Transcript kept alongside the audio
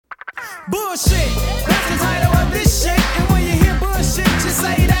Bullshit. That's the title of this shit. And when you hear bullshit, just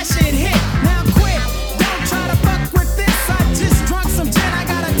say that shit hit. Now quit. Don't try to fuck with this. I just drunk some gin. I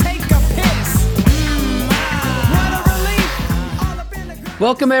gotta take a piss. What a relief. All up in the ground.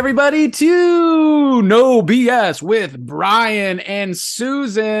 Welcome everybody to No BS with Brian and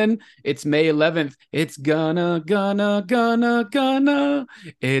Susan. It's May 11th. It's gonna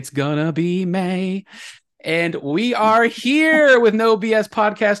be May. And we are here with No BS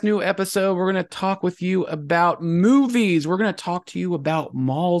Podcast, new episode. We're going to talk with you about movies. We're going to talk to you about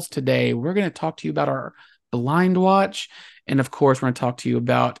malls today. We're going to talk to you about our Blind Watch. And of course, we're going to talk to you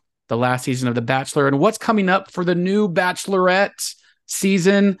about the last season of The Bachelor and what's coming up for the new Bachelorette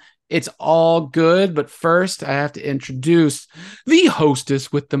season. It's all good. But first, I have to introduce the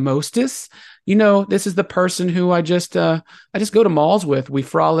hostess with the mostest. You know, this is the person who I just go to malls with. We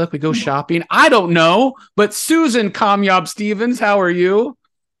frolic, we go shopping. I don't know, but Susan Kamyab Stevens, how are you?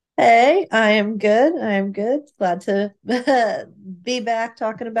 Hey, I am good. I am good. Glad to be back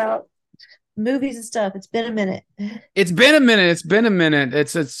talking about movies and stuff. It's been a minute. It's been a minute.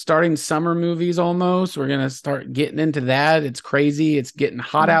 It's starting summer movies almost. We're gonna start getting into that. It's crazy. It's getting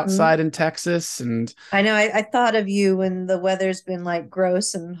hot outside in Texas, and I know I thought of you when the weather's been like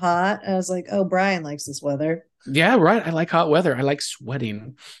gross and hot. I was like, oh, Brian likes this weather. yeah, right. I like hot weather. I like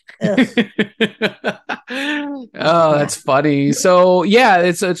sweating. Ugh. Oh, that's funny. So yeah,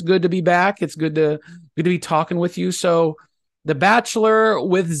 it's good to be back. It's good to be talking with you. So The Bachelor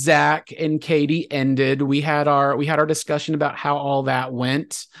with Zach and Katie ended. We had our discussion about how all that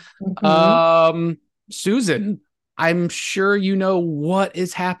went. Susan, I'm sure you know what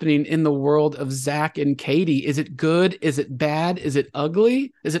is happening in the world of Zach and Katie. Is it good? Is it bad? Is it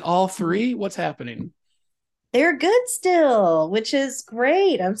ugly? Is it all three? What's happening? They're good still, which is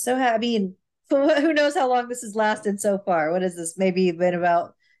great. I'm so happy. Who knows how long this has lasted so far? What is this? Maybe been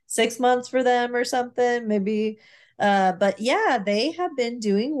about 6 months for them or something, maybe. But yeah, they have been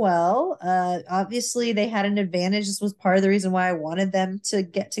doing well. Obviously, they had an advantage. This was part of the reason why I wanted them to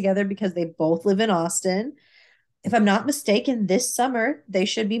get together because they both live in Austin. If I'm not mistaken, this summer they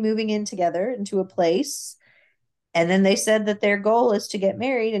should be moving in together into a place. And then they said that their goal is to get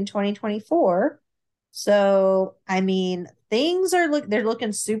married in 2024. So, I mean, they're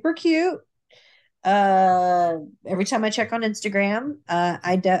looking super cute. Every time I check on Instagram,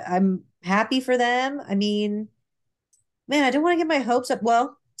 I'm happy for them. I mean, man, I don't want to get my hopes up.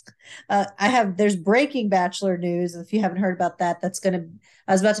 Well, there's breaking Bachelor news. If you haven't heard about that, I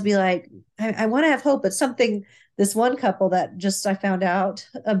was about to be like, I want to have hope, but this one couple that just I found out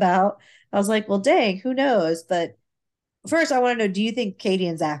about, I was like, well, dang, who knows? But first, I want to know, do you think Katie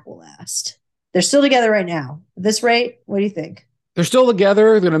and Zach will last? They're still together right now. At this rate, what do you think? They're still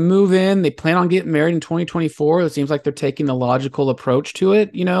together. They're going to move in. They plan on getting married in 2024. It seems like they're taking the logical approach to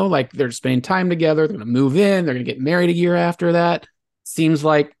it. You know, like they're spending time together. They're going to move in. They're going to get married a year after that. Seems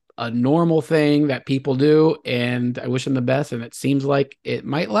like a normal thing that people do. And I wish them the best. And it seems like it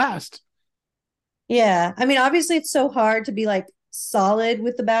might last. Yeah. I mean, obviously, it's so hard to be like solid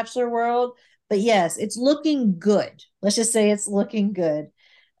with the Bachelor world. But yes, it's looking good. Let's just say it's looking good.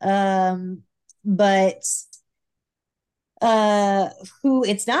 But who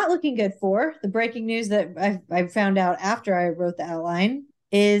it's not looking good for, the breaking news that I found out after I wrote the outline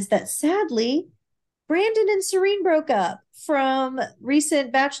is that sadly Brandon and Serene broke up from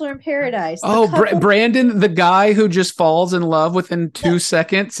recent Bachelor in Paradise. Brandon, the guy who just falls in love within 2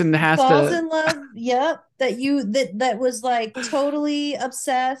 seconds and falls in love. Yep. That was like totally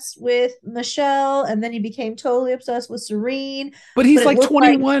obsessed with Michelle, and then he became totally obsessed with Serene. But he's like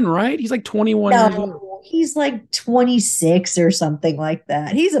 21, right? He's like 21 years old. No, he's like 26 or something like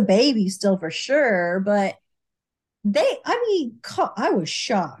that. He's a baby still for sure, but I was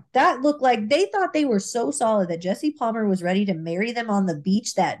shocked. That looked like they thought they were so solid that Jesse Palmer was ready to marry them on the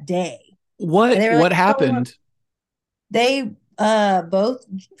beach that day. What happened? They both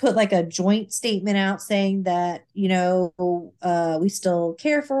put like a joint statement out saying that, you know, we still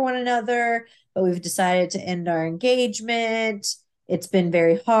care for one another, but we've decided to end our engagement. It's been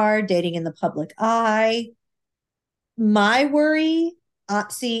very hard dating in the public eye. My worry,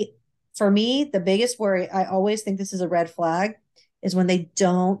 for me, the biggest worry, I always think this is a red flag, is when they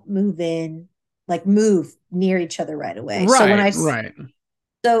don't move near each other right away. Right.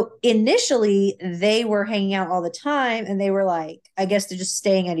 So initially they were hanging out all the time and they were like, I guess they're just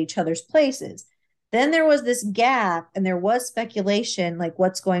staying at each other's places. Then there was this gap and there was speculation like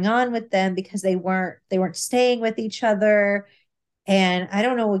what's going on with them because they weren't staying with each other. And I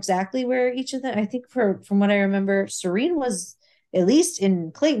don't know exactly where each of them, I think from what I remember, Serene was, at least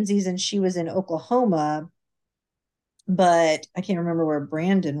in Clayton season, she was in Oklahoma. but I can't remember where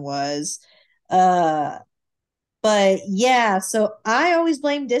Brandon was. Uh, but yeah, so I always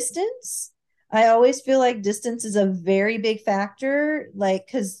blame distance. I always feel like distance is a very big factor. Like,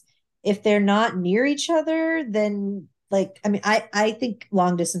 because if they're not near each other, then like, I mean, I think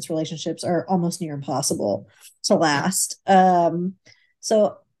long distance relationships are almost near impossible to last.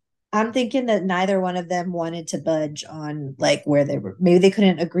 So I'm thinking that neither one of them wanted to budge on like where they were. Maybe they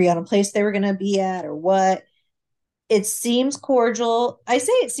couldn't agree on a place they were going to be at or what. It seems cordial. I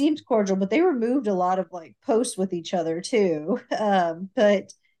say it seems cordial, but they removed a lot of like posts with each other too.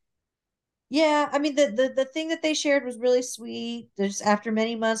 But yeah, I mean the thing that they shared was really sweet. Just after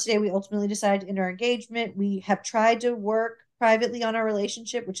many months today, we ultimately decided to end our engagement. We have tried to work privately on our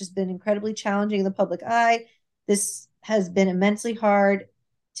relationship, which has been incredibly challenging in the public eye. This has been immensely hard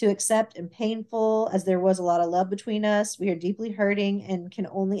to accept and painful as there was a lot of love between us. We are deeply hurting and can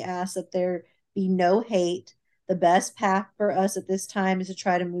only ask that there be no hate. The best path for us at this time is to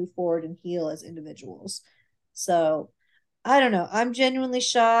try to move forward and heal as individuals. So I don't know. I'm genuinely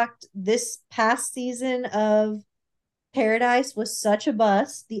shocked. This past season of Paradise was such a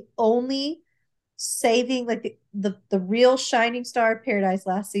bust. The only saving, like the real shining star of Paradise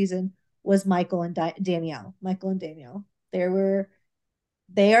last season was Michael and Danielle. Michael and Danielle.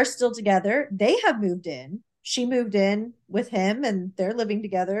 They are still together. They have moved in. She moved in with him and they're living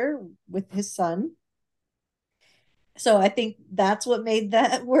together with his son. So I think that's what made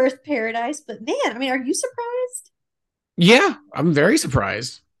that worth Paradise. But man, I mean, are you surprised? Yeah, I'm very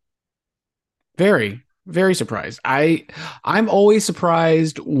surprised. Very, very surprised. I'm always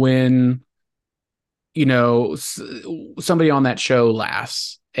surprised when, somebody on that show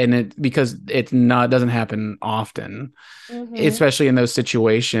laughs, and it because it not doesn't happen often, Mm-hmm. especially in those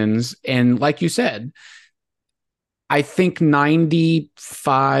situations. And like you said, I think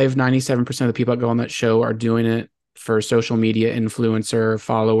 97% of the people that go on that show are doing it for social media influencer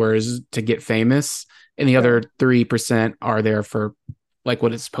followers to get famous. And the other Right. 3% are there for like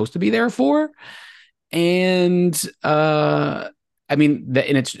what it's supposed to be there for. And I mean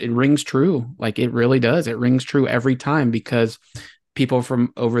and it rings true. Like it really does. It rings true every time because people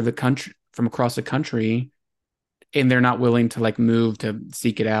from over the country, from across the country, and they're not willing to like move to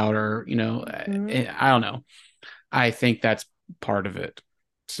seek it out, or Mm-hmm. I don't know. I think that's part of it.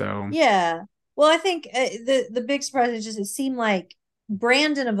 So Yeah. Well, I think the big surprise is just it seemed like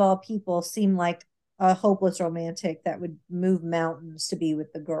Brandon of all people seemed like a hopeless romantic that would move mountains to be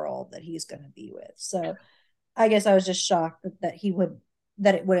with the girl that he's going to be with. So I guess I was just shocked that he would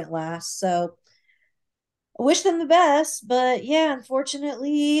that it wouldn't last. So I wish them the best, but yeah,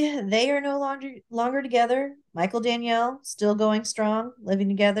 unfortunately, they are no longer together. Michael Danielle still going strong, living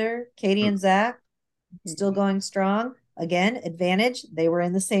together. Katie and Zach still going strong. Again, advantage. They were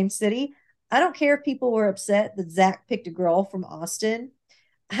in the same city. I don't care if people were upset that Zach picked a girl from Austin.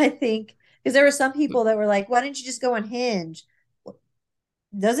 I think because there were some people that were like, why didn't you just go on Hinge?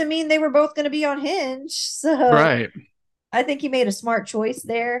 Doesn't mean they were both going to be on Hinge. So right. I think he made a smart choice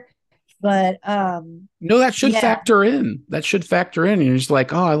there. But No, that should yeah, factor in. That should factor in. You're just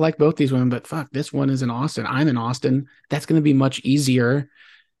like, oh, I like both these women, but fuck, this one is in Austin. I'm in Austin. That's going to be much easier,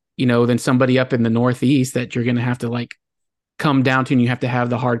 than somebody up in the Northeast that you're going to have to like come down to, and you have to have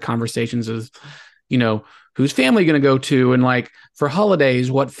the hard conversations of, whose family going to go to, and like for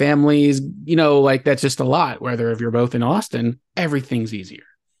holidays, what families, like that's just a lot. Whether if you're both in Austin, everything's easier.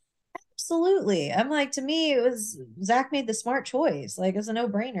 absolutely. I'm like, to me, it was Zach made the smart choice. Like, it's a no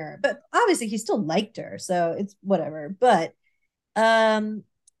brainer. But obviously, he still liked her, so it's whatever. But um,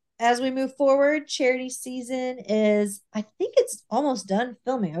 as we move forward, charity season is, I think it's almost done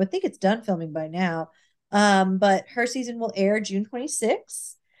filming. I would think it's done filming by now. But her season will air June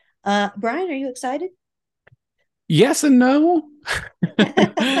 26th. Brian, are you excited? Yes and no.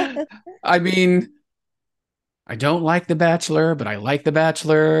 I mean, I don't like The Bachelor, but I like The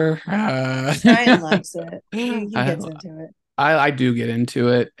Bachelor. Brian likes it. He I, gets into it. I do get into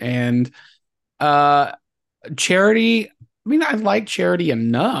it, and uh, Charity. I mean, I like Charity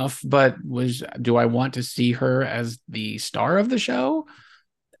enough, but do I want to see her as the star of the show?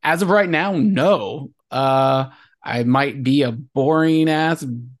 As of right now, no. I might be a boring ass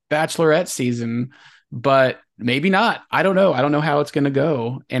Bachelorette season, but maybe not. I don't know. I don't know how it's going to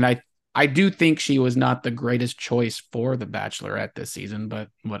go, and I do think she was not the greatest choice for the Bachelorette this season, but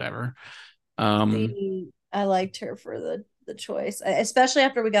whatever. Um, See, I liked her for the choice, especially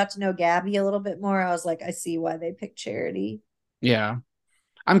after we got to know Gabby a little bit more. I was like, I see why they picked Charity. yeah,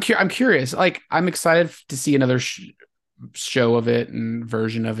 I'm curious. Like, I'm excited to see another show of it and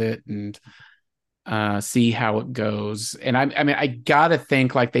version of it, and see how it goes. And I mean, I gotta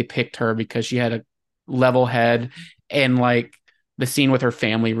think like they picked her because she had a level head, and like the scene with her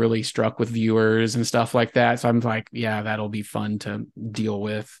family really struck with viewers and stuff like that. So I'm like, yeah, that'll be fun to deal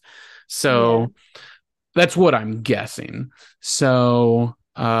with. Yeah. So that's what I'm guessing. So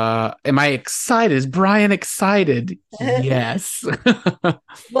am I excited? Is Brian excited? Yes.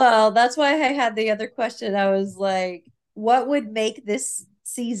 Well, that's why I had the other question. I was like, what would make this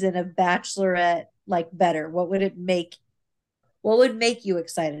season of Bachelorette like better? What would make you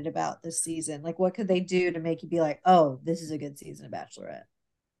excited about this season? Like what could they do to make you be like, "Oh, this is a good season of Bachelorette?"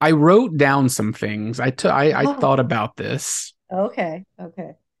 I wrote down some things. I Oh, thought about this. okay.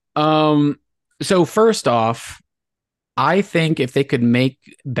 Okay. Um so first off, I think if they could make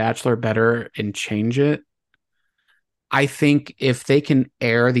Bachelor better and change it, I think if they can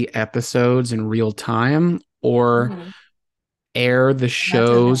air the episodes in real time or Mhm. air the That's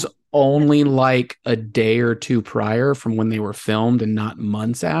shows enough. only like a day or two prior from when they were filmed and not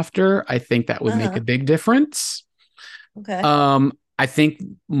months after, I think that would make a Uh-huh. big difference. Okay. I think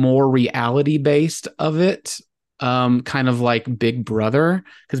more reality based of it, kind of like Big Brother,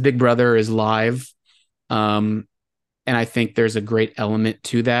 because Big Brother is live. Um, and I think there's a great element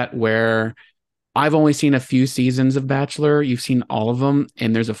to that where I've only seen a few seasons of Bachelor. You've seen all of them,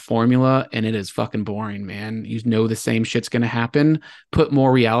 and there's a formula, and it is fucking boring, man. You know the same shit's gonna happen. Put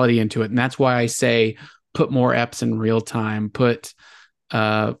more reality into it, and that's why I say put more eps in real time. Put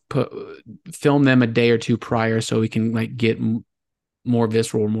film them a day or two prior so we can like get more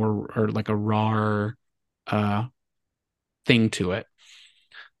visceral, more or like a raw uh thing to it.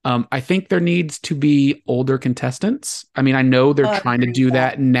 I think there needs to be older contestants. I mean, I know they're Oh, I trying to agree with do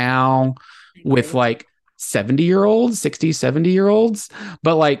that. that now I with agree. like 70-year-olds, 60, 70-year-olds,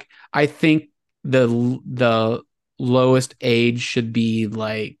 but like I think the lowest age should be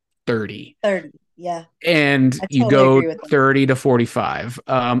like 30 30. Yeah. and I you totally go agree with that. 30 to 45.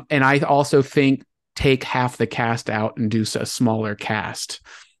 And I also think take half the cast out and do a smaller cast.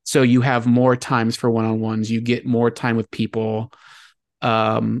 So you have more times for one-on-ones, you get more time with people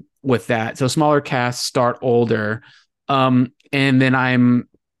with that. So smaller casts start older. And then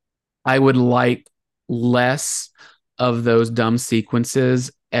I would like less of those dumb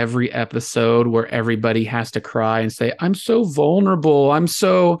sequences every episode where everybody has to cry and say, I'm so vulnerable. I'm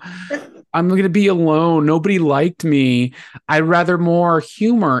going to be alone. Nobody liked me. I'd rather more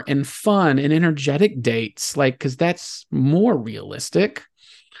humor and fun and energetic dates, like, because that's more realistic.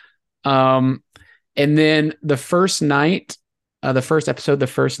 Um, and then the first episode, the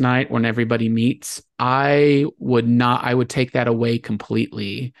first night when everybody meets, I would take that away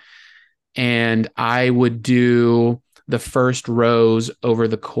completely. And I would do the first rose over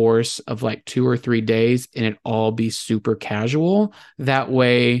the course of like 2 or 3 days and it all be super casual. That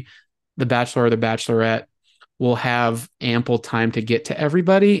way, the Bachelor or the Bachelorette will have ample time to get to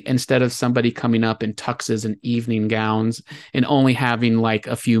everybody instead of somebody coming up in tuxes and evening gowns and only having like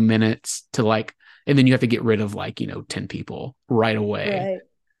a few minutes to like, and then you have to get rid of like, 10 people right away.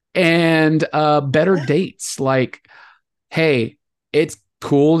 Right. And better dates. Like, hey, it's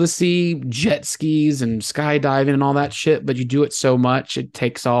cool to see jet skis and skydiving and all that shit, but you do it so much, it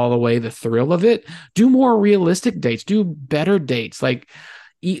takes all away the thrill of it. Do more realistic dates, do better dates. Like,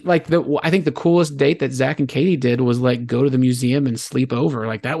 eat like I think the coolest date that Zach and Katie did was like go to the museum and sleep over.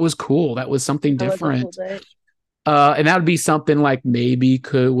 Like that was cool. That was something That was a cool different. day. And that would be something like maybe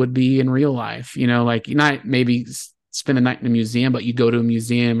would be in real life, like you not maybe spend the night in a museum, but you go to a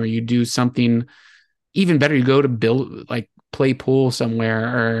museum or you do something even better. You go to build like play pool somewhere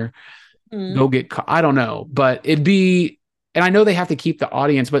or Mhm. go I don't know, but it'd be, and I know they have to keep the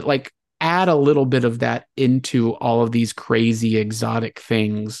audience, but like add a little bit of that into all of these crazy exotic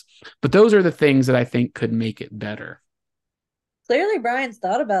things. But those are the things that I think could make it better. Clearly, Brian's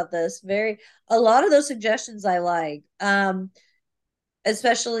thought about this. A lot of those suggestions I like.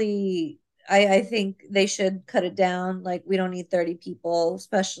 Especially I think they should cut it down. Like we don't need 30 people,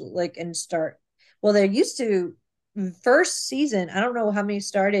 especially like and start. Well, they're used to first season. I don't know how many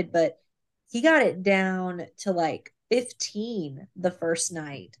started, but he got it down to like 15 the first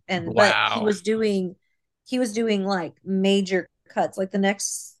night. And but Wow. he was doing like major cuts. Like the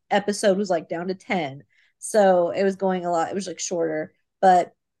next episode was like down to 10. So it was going a lot. It was like shorter,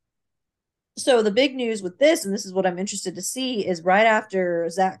 but so the big news with this, and this is what I'm interested to see, is right after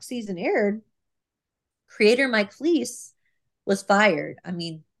Zach's season aired, creator Mike Fleece was fired. I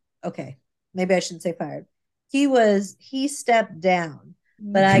mean, okay, maybe I shouldn't say fired. He stepped down,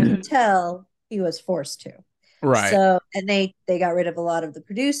 but I can tell he was forced to. Right. So, and they got rid of a lot of the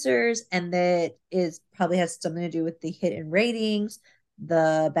producers, and that is probably has something to do with the hit in ratings,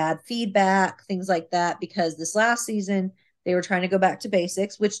 the bad feedback, things like that. Because this last season they were trying to go back to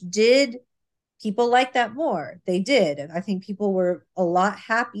basics, which did people like that more. They did. And I think people were a lot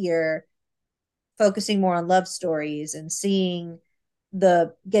happier focusing more on love stories and seeing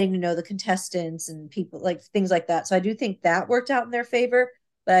the getting to know the contestants and people like things like that. So I do think that worked out in their favor,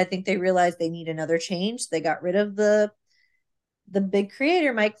 but I think they realized they need another change. They got rid of the big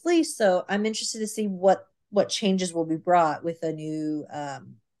creator Mike Fleece, so I'm interested to see what changes will be brought with a new a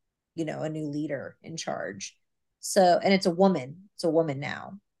new leader in charge. So, and it's a woman. It's a woman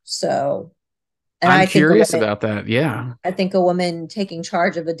now. So, and I'm I think a curious woman about that. Yeah. I think a woman taking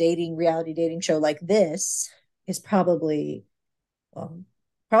charge of a reality dating show like this is probably, well,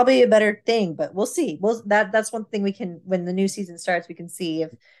 probably a better thing, but we'll see. That's one thing we can, when the new season starts, we can see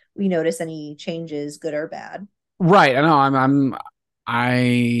if we notice any changes, good or bad. Right. I know.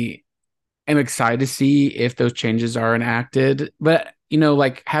 I am excited to see if those changes are enacted. But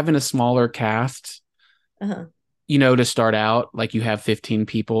like having a smaller cast, Uh-huh. to start out, like you have 15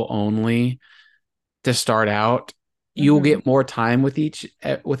 people only to start out, you'll Mm-hmm. get more time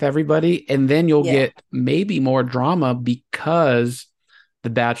with everybody, and then you'll Yeah, get maybe more drama because the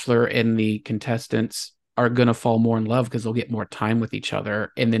bachelor and the contestants are going to fall more in love because they'll get more time with each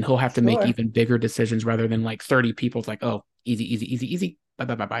other, and then he'll have to make sure. even bigger decisions rather than like 30 people. It's like, oh, easy, easy, easy, easy, bye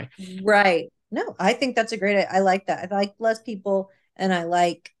bye bye bye. Right. No, I think that's a great, I like that. I like less people and I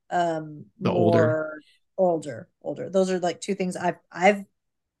like The older. more older. Those are like two things I've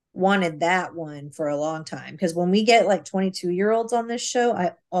wanted that one for a long time because when we get like 22-year-olds on this show,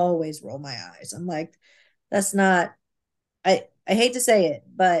 I always roll my eyes. I'm like, that's not, I hate to say it,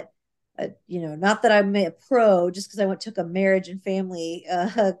 but not that I'm a pro just because I took a marriage and family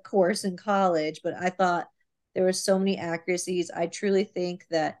course in college, but I thought there were so many accuracies. I truly think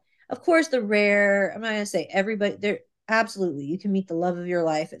that, of course, I'm not going to say everybody there. Absolutely, you can meet the love of your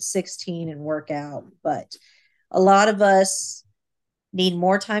life at 16 and work out, but a lot of us need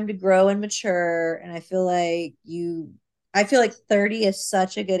more time to grow and mature. And I feel like 30 is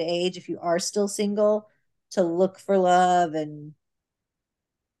such a good age if you are still single to look for love. And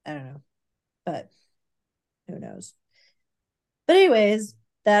I don't know, but who knows? But anyways,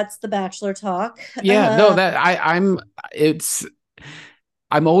 that's the Bachelor talk. Yeah, no, that it's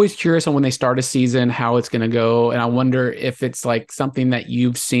I'm always curious on when they start a season how it's going to go, and I wonder if it's like something that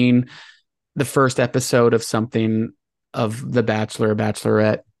you've seen the first episode of something of The Bachelor or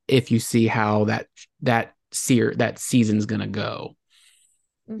Bachelorette, if you see how that season's gonna go.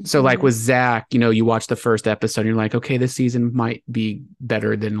 So like Mhm. with Zach, you watch the first episode and you're like, okay, this season might be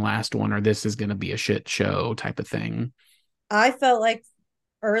better than last one, or this is gonna be a shit show type of thing. I felt like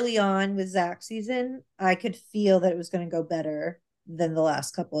early on with Zach season, I could feel that it was going to go better than the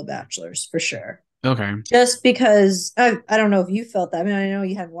last couple of Bachelors for sure. Okay. Just because I don't know if you felt that. I mean, I know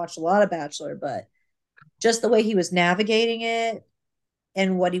you hadn't watched a lot of Bachelor, but just the way he was navigating it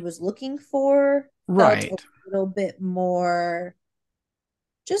and what he was looking for felt a Right. little bit more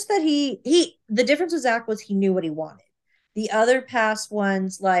just that the difference with Zach was he knew what he wanted. The other past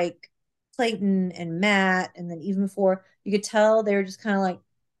ones like Clayton and Matt, and then even before, you could tell they were just kind of like,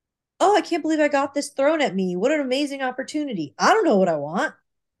 oh, I can't believe I got this thrown at me. What an amazing opportunity. I don't know what I want.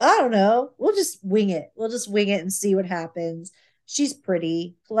 I don't know. We'll just wing it. We'll just wing it and see what happens. She's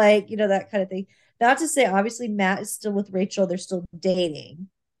pretty, like, that kind of thing. Not to say, obviously, Matt is still with Rachel. They're still dating.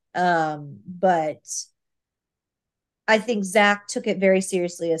 But I think Zach took it very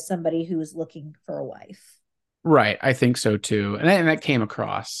seriously as somebody who was looking for a wife. Right. I think so too. And that came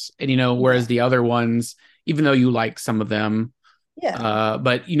across. And Yeah. whereas the other ones, even though you like some of them, Yeah.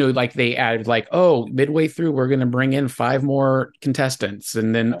 but like they added like, oh, midway through, we're gonna bring in 5 more contestants,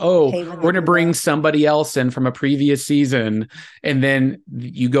 and then I oh, hate when they we're gonna do bring that. somebody else in from a previous season, and then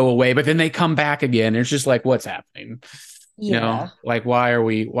you go away, but then they come back again. It's just like, what's happening? Yeah. Like why are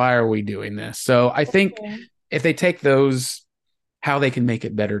we doing this? So I think Mhm. if they take those how they can make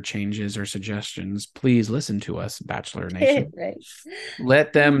it better changes or suggestions, please listen to us, Bachelor Nation. Right.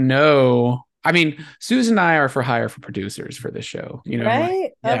 Let them know. I mean, Susan and I are for hire for producers for this show. Like,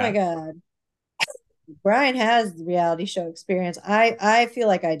 Right? Oh my yeah. God. Brian has the reality show experience. I feel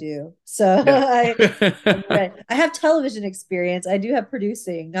like I do. So Yeah. I'm ready. I have television experience. I do have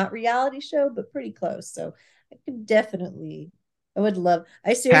producing, not reality show, but pretty close. So I could definitely, I Tag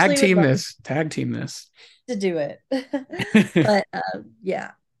seriously would team love this. Tag team this. to do it. But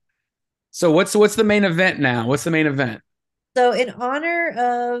yeah. So what's the main event now? What's the main event? So in honor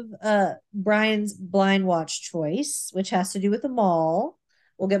of Brian's blind watch choice, which has to do with the mall,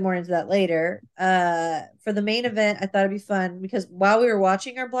 we'll get more into that later. For the main event, I thought it'd be fun because while we were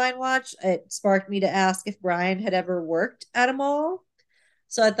watching our blind watch, it sparked me to ask if Brian had ever worked at a mall.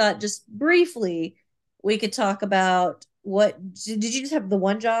 So I thought just briefly we could talk about did you just have the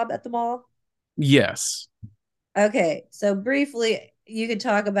one job at the mall? Yes. Okay, so briefly, you could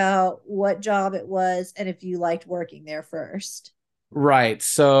talk about what job it was and if you liked working there first. Right.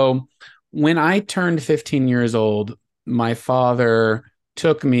 So when I turned 15 years old, my father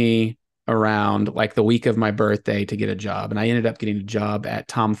took me around like the week of my birthday to get a job. And I ended up getting a job at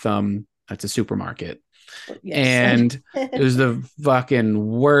Tom Thumb. That's a supermarket. Yes. And it was the fucking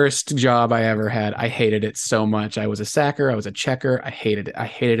worst job I ever had. I hated it so much. I was a sacker, I was a checker. I hated it. I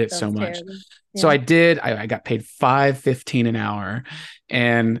hated it so Sounds much. terrible. So Yeah. I got paid 5.15 an hour,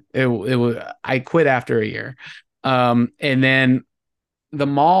 and it was I quit after a year. And then the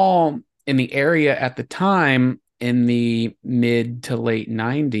mall in the area at the time in the mid to late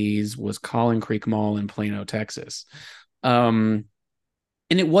 90s was Collin Creek Mall in Plano, Texas. Um,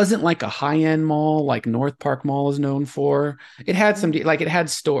 and it wasn't like a high-end mall like North Park Mall is known for. It had some Mhm. like it had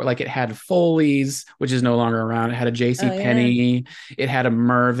store like it had Foley's, which is no longer around. It had a Oh JC yeah. Penney, it had a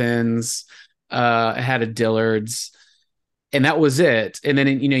Mervyn's, it had a Dillard's, and that was it. And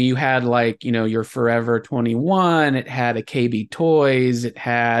then you had like your Forever 21, it had a KB Toys, it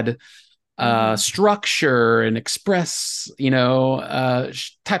had Hmm. structure and express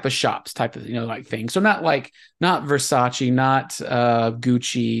type of shops, type of like things. So not Versace, not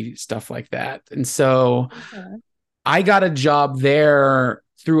Gucci, stuff like that. And so Okay. I got a job there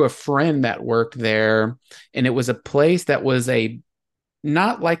through a friend that worked there, and it was a place that was a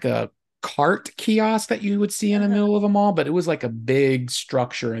not like a cart kiosk that you would see in the Uh-huh. middle of a mall, but it was like a big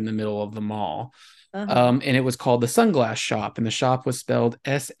structure in the middle of the mall. Uh-huh. And it was called the Sunglass Shop, and the shop was spelled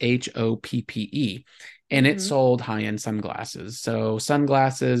Shoppe, and it Hmm. sold high-end sunglasses. So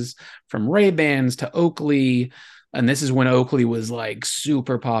sunglasses from Ray-Bans to Oakley, and this is when Oakley was like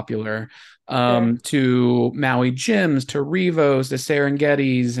super popular, Sure. to Maui Jims, to Revos, to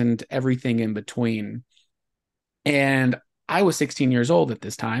Serengetis, and everything in between. And I was 16 years old at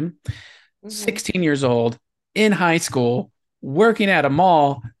this time. Hmm. 16 years old in high school, working at a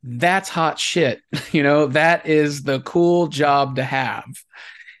mall. That's hot shit. That is the cool job to have.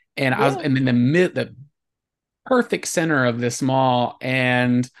 And I was Yeah. in the perfect center of this mall.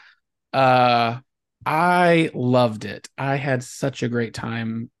 And uh, I loved it. I had such a great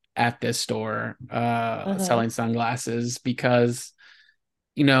time at this store Uh-huh. selling sunglasses because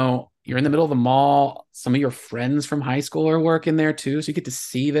you're in the middle of the mall. Some of your friends from high school are working there too. So you get to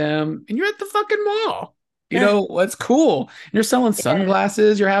see them and you're at the fucking mall. What's cool. And you're selling Yeah.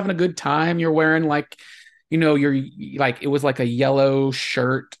 sunglasses. You're having a good time. You're wearing like, you're like, it was like a yellow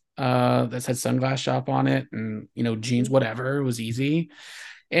shirt that said sunglass shop on it and, jeans, Mhm. whatever. It was easy.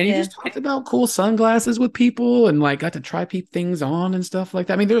 And you Yeah. just talked about cool sunglasses with people and like got to try things on and stuff like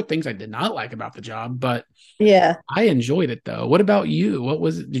that. I mean, there are things I did not like about the job, but Yeah. I enjoyed it though. What about you?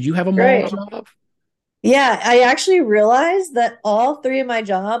 Did you have a mall Great. job? Yeah, I actually realized that all three of my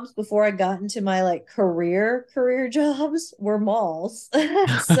jobs before I got into my like career jobs were malls.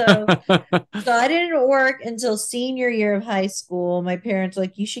 So I didn't work until senior year of high school. My parents were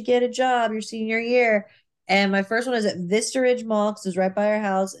like, you should get a job your senior year. And my first one was at Vista Ridge Mall because it was right by our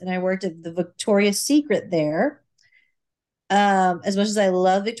house, and I worked at the Victoria's Secret there. As much as I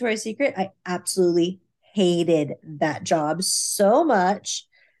love Victoria's Secret, I absolutely hated that job so much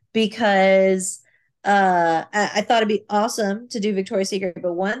because I thought it'd be awesome to do Victoria's Secret,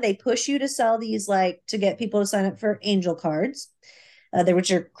 but one, they push you to sell these like to get people to sign up for angel cards, they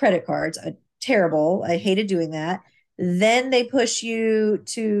which are credit cards. Terrible. I hated doing that. Then they push you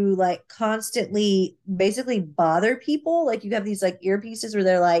to like constantly basically bother people. Like you have these like earpieces where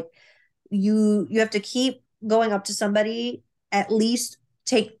they're like, you have to keep going up to somebody, at least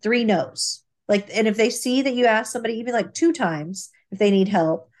take three no's. Like, and if they see that you ask somebody even like two times if they need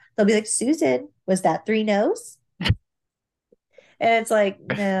help, they'll be like, Susan, was that three no's? And it's like,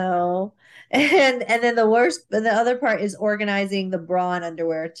 no. And then the worst, and the other part is organizing the bra and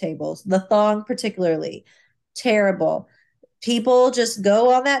underwear tables, the thong particularly. Terrible. People just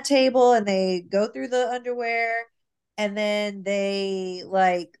go on that table and they go through the underwear and then they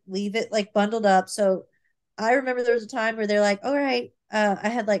like leave it like bundled up. So I remember there was a time where they're like, all right, I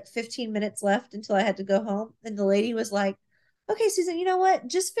had like 15 minutes left until I had to go home. And the lady was like, okay, Susan, you know what?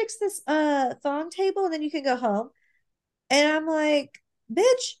 Just fix this thong table and then you can go home. And I'm like,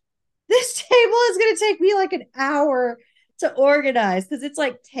 bitch, this table is going to take me like an hour to organize because it's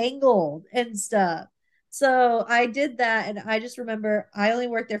like tangled and stuff. So I did that. And I just remember I only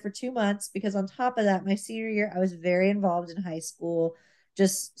worked there for 2 months because, on top of that, my senior year, I was very involved in high school,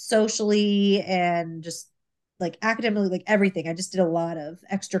 just socially and just like academically, like everything. I just did a lot of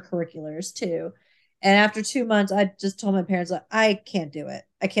extracurriculars too. And after 2 months, I just told my parents, like, I can't do it.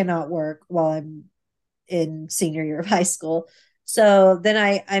 I cannot work while I'm in senior year of high school. So then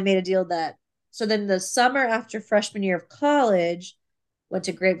I made a deal that So then the summer after freshman year of college, went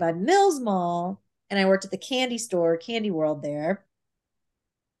to Grapevine Mills Mall and I worked at the candy store, Candy World there.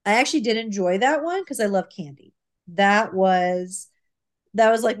 I actually did enjoy that one because I love candy. That was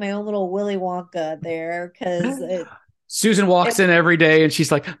that was like my own little Willy Wonka there because Susan walks it in every day and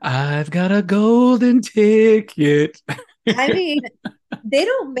she's like, I've got a golden ticket. I mean, they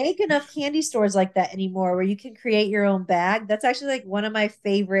don't make enough candy stores like that anymore where you can create your own bag. That's actually like one of my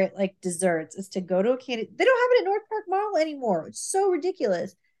favorite like desserts is to go to a candy. They don't have it at North Park Mall anymore. It's so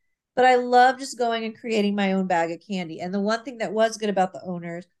ridiculous. But I love just going and creating my own bag of candy. And the one thing that was good about the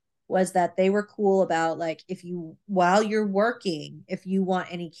owners was that they were cool about like if you while you're working, if you want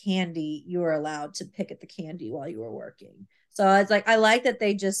any candy, you are allowed to pick at the candy while you were working. So I was like, I like that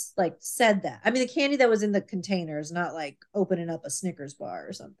they just like said that. I mean, the candy that was in the containers, not like opening up a Snickers bar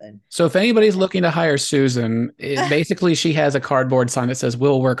or something. So if anybody's looking to hire Susan, basically she has a cardboard sign that says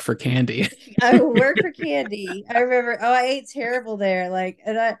 "We'll work for candy." I would work for candy. I remember, oh, I ate terrible there. Like,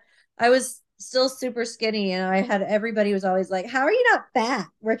 and I was still super skinny, and I had everybody was always like, "How are you not fat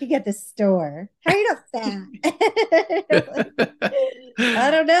working at this store? How are you not fat?" Like,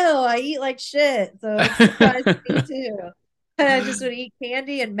 I don't know. I eat like shit, so it surprised me too. And I just would eat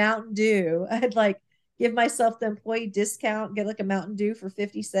candy and Mountain Dew. I'd like give myself the employee discount, get like a Mountain Dew for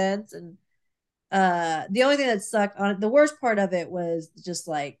 50 cents, and the only thing that sucked on it, the worst part of it was just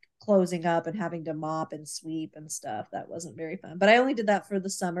like closing up and having to mop and sweep and stuff. That wasn't very fun. But I only did that for the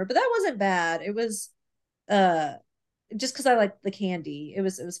summer, but that wasn't bad. It was uh just because I liked the candy. It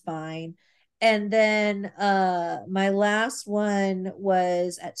was fine. And then my last one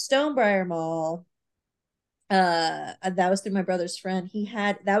was at Stonebriar Mall. That was through my brother's friend. He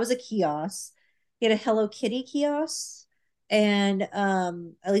had that was a kiosk. He had a Hello Kitty kiosk, and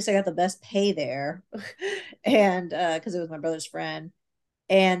at least I got the best pay there, and because it was my brother's friend,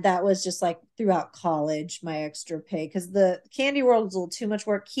 and that was just like throughout college my extra pay because the Candy World was a little too much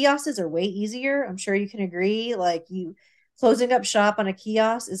work. Kiosks are way easier. I'm sure you can agree. Like you closing up shop on a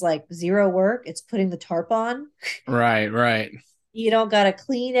kiosk is like zero work. It's putting the tarp on. Right, right. You don't gotta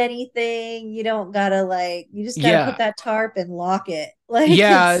clean anything. You don't gotta like you just gotta put Yeah. that tarp and lock it. Like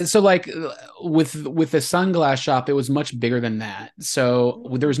Yeah, it's so like with the sunglass shop, it was much bigger than that. So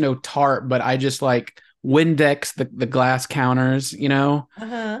there was no tarp, but I just like Windex the glass counters,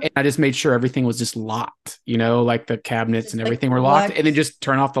 uh-huh. and I just made sure everything was just locked, like the cabinets and Just like everything were locked, lock and then just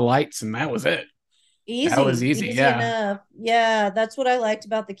turn off the lights, and that was it. That was easy. easy Yeah. enough. Yeah, that's what I liked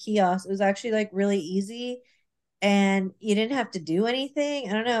about the kiosk. It was actually like really easy and you didn't have to do anything.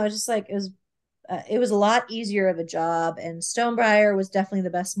 I don't know. It was just like it was a lot easier of a job. And Stonebriar was definitely the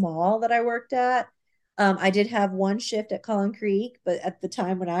best mall that I worked at. I did have one shift at Collin Creek, but at the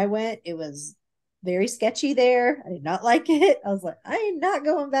time when I went, it was very sketchy there. I did not like it. I was like, I am not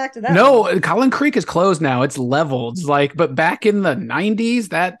going back to that No, mall. Collin Creek is closed now. It's leveled. It's like, but back in the 90s,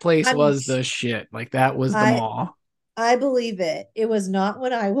 that place I'm was the shit. Like that was the I mall. I believe it. It was not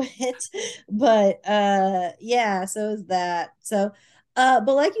when I went, but yeah, so is that. So but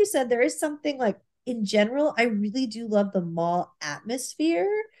like you said, there is something like in general, I really do love the mall atmosphere.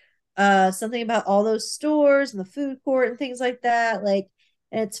 Something about all those stores and the food court and things like that. Like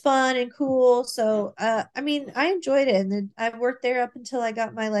and it's fun and cool. So I mean, I enjoyed it and then I worked there up until I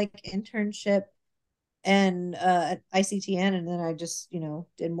got my like internship and at ICTN and then I just,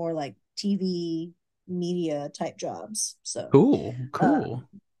 did more like TV media type jobs. So, Cool, uh, cool.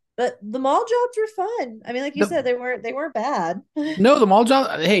 but the mall jobs were fun. I mean, like you The said, they weren't bad. No, the mall jump.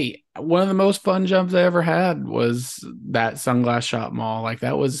 Hey, one of the most fun jumps I ever had was that sunglass shop mall. Like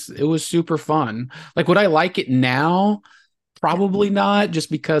it was super fun. Like, would I like it now? No, Probably not,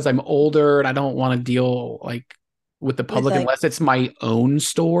 just because I'm older and I don't want to deal like with the with public like unless it's my own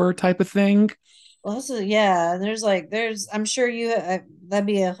store type of thing. also yeah, and there's I'm sure that'd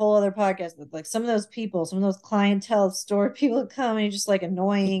be a whole other podcast. But like some of those people, some of those clientele store people come and you're just like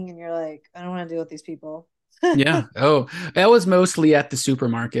annoying, and you're like, I don't want to deal with these people. Yeah. Oh, that was mostly at the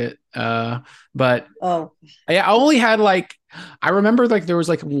supermarket. But Oh, I only had like I remember like there was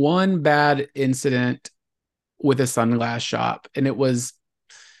like one bad incident with a sunglass shop, and it was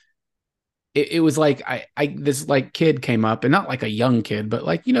like I this like kid came up, and not like a young kid, but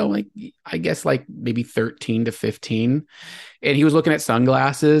like like I guess like maybe 13 to 15, and he was looking at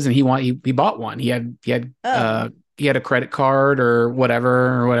sunglasses, and he bought one. oh, He had a credit card or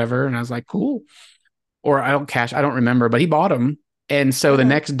whatever, and I was like, cool. Or I don't remember, but he bought them. And so the uh-huh.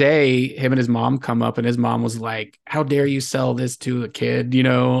 next day, him and his mom come up, and his mom was like, "How dare you sell this to a kid?"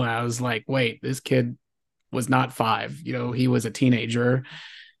 I was like, "Wait, this kid was not 5. He was a teenager,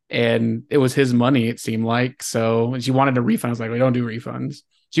 and it was his money. It seemed like so." And she wanted a refund. I was like, "We don't do refunds."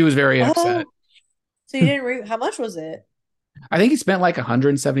 She was very Oh, upset. So you didn't how much was it? I think he spent like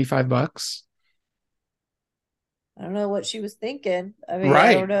 $175. I don't know what she was thinking. I mean, I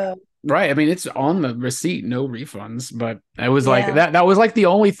Right. don't know. Right. I mean, it's on the receipt, no refunds, but it was like Yeah. that was like the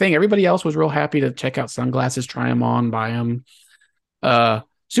only thing. Everybody else was real happy to check out sunglasses, try them on, buy them.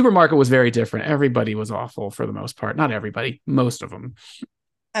 Supermarket was very different. Everybody was awful for the most part. Not everybody, most of them.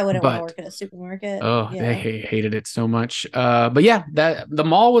 I wouldn't want to But work at a supermarket. oh, they Yeah. hated it so much. But yeah, that the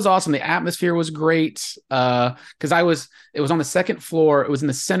mall was awesome. The atmosphere was great. Because it was on the second floor. It was in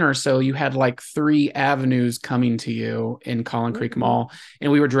the center, so you had like three avenues coming to you in Collin Creek Mhm. Mall,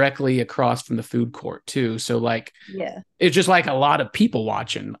 and we were directly across from the food court too. So like, Yeah. it's just like a lot of people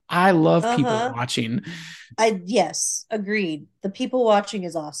watching. I love people Uh-huh. watching. Yes, agreed. The people watching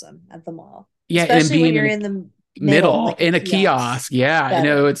is awesome at the mall, Yeah, and especially when being you're in a in the middle, middle like a in a kiosk. kiosk, yeah,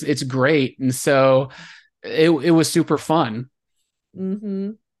 Better. it's great, and so it was super fun.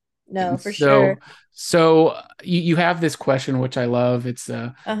 Mm-hmm. No, And for sure. so you have this question, which I love. It's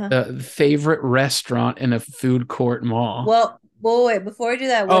Uh-huh. the favorite restaurant in a food court mall. Well, wait, before we do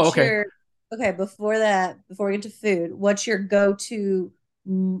that, Oh, okay. before that, before we get to food, what's your go-to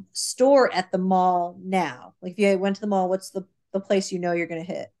store at the mall now? Like if you went to the mall, what's the place you know you're gonna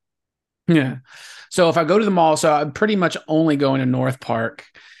hit? Yeah. So if I go to the mall, so I'm pretty much only going to North Park.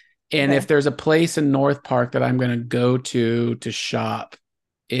 And if Okay. there's a place in North Park that I'm going to go to shop,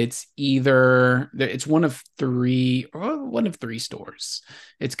 it's either it's one of three stores.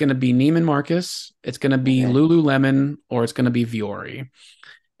 It's going to be Neiman Marcus, it's going to be Okay. Lululemon, or it's going to be Viore.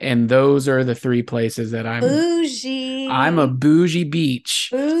 And those are the three places that I'm a Bougie. bougie beach.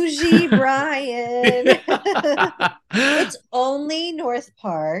 Bougie Brian. It It's only North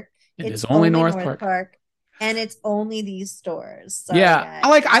Park. It's is only only North North Park. Park. And it's only these stores. Sorry, Yeah,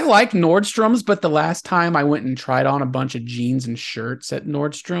 guys. I like Nordstrom's, but the last time I went and tried on a bunch of jeans and shirts at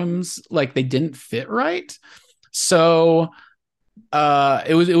Nordstrom's, like they didn't fit right. So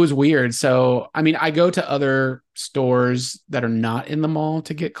it was weird. So I mean, I go to other stores that are not in the mall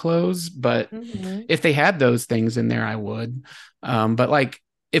to get clothes, but Hmm. if they had those things in there, I would. But like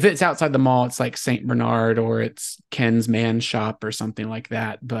if it's outside the mall, it's like St. Bernard or it's Ken's Man Shop or something like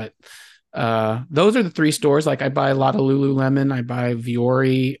that. But those are the three stores. Like I buy a lot of Lululemon, I buy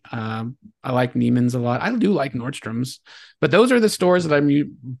Viore, I like Neiman's a lot. I do like Nordstrom's, but those are the stores that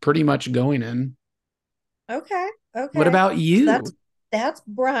I'm pretty much going in. Okay. What Okay. about So you? that's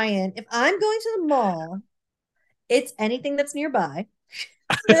Brian. If I'm going to the mall, it's anything that's nearby.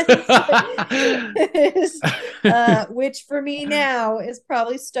 Which for me now is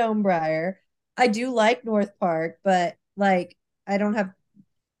probably Stonebriar. I do like North Park, but like I don't have,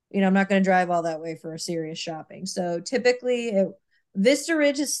 I'm not going to drive all that way for a serious shopping. So typically, Vista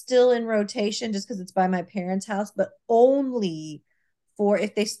Ridge is still in rotation just because it's by my parents' house, but only for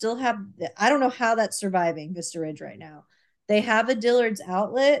if they still have. I don't know how that's surviving Vista Ridge right now. They have a Dillard's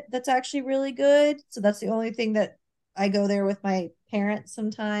outlet that's actually really good. So that's the only thing that I go there with my parents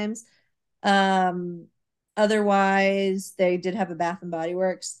sometimes. Um, Otherwise, they did have a Bath and Body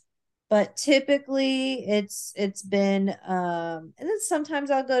Works, but typically it's been and then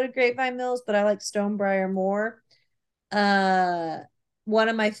sometimes I'll go to Grapevine Mills, but I like Stonebriar more. Uh One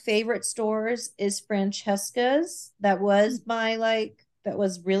of my favorite stores is Francesca's. That was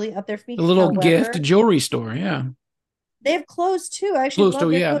really up there for The me. little gift However, jewelry store. Yeah. they have clothes too. I actually Close love to,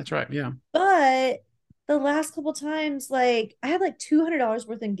 their yeah, clothes. that's right. Yeah. But the last couple times, like I had like $200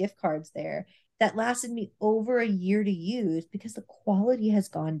 worth in gift cards there that lasted me over a year to use because the quality has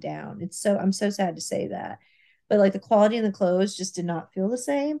gone down. I'm so sad to say that. But like the quality in the clothes just did not feel the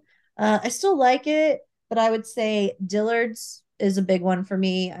same. I still like it, but I would say Dillard's is a big one for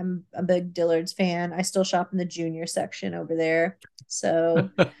me. I'm a big Dillard's fan. I still shop in the junior section over there. So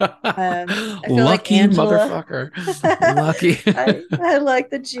I feel like Lucky Angela. motherfucker. Lucky. I like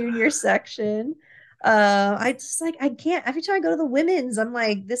the junior section. I just like I can't every time I go to the women's, I'm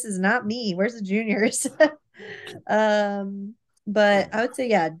like, this is not me. Where's the juniors? um, but I would say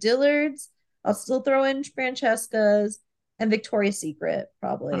yeah, Dillard's. I'll still throw in Francesca's and Victoria's Secret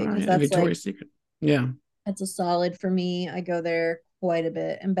All probably because right. Victoria's Secret. Yeah. that's a solid for me. I go there quite a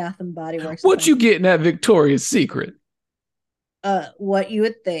bit, and Bath and Body Works is What my you getting at Victoria's Secret? what you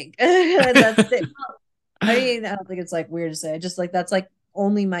would think. That's the I mean, I don't think it's like weird to say. Just like that's like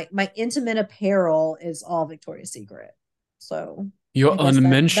only my intimate apparel is all Victoria's Secret. So You're I guess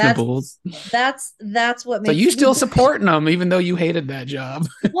unmentionables. that's what So makes you me still bougie. supporting them, even though you hated that job.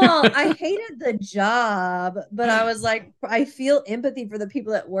 Well, I hated the job, but I was like, I feel empathy for the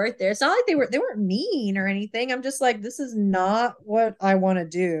people that work there. It's not like they weren't mean or anything. I'm just like, this is not what I want to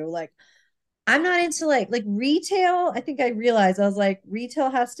do. Like I'm not into like retail. I think I realized I was like, retail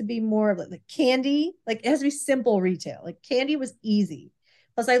has to be more of like candy. Like it has to be simple retail. Like candy was easy.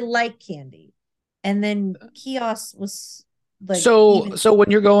 Plus, I like candy. And then kiosk was like So even so when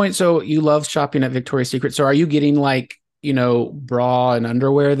you're going, so you love shopping at Victoria's Secret. So are you getting like, bra and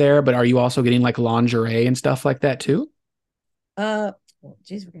underwear there, but are you also getting like lingerie and stuff like that too? well,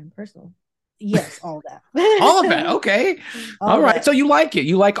 geez, we're getting personal. Yes, all of All of it. that. Okay. All All of right. that. So you like it.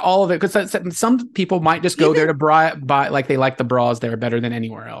 You like all of it because some people might just go there to Even buy like they like the bras there better than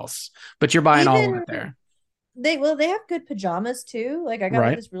anywhere else. But you're buying all of even it there, they have good pajamas too. Like I got like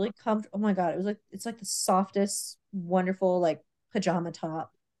right? this really comfortable. Oh my god, it was like it's like the softest, wonderful like pajama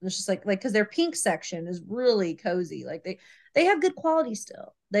top. It's just like because their pink section is really cozy. Like they have good quality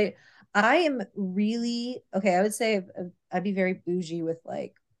still. I am really okay. I would say I'd be very bougie with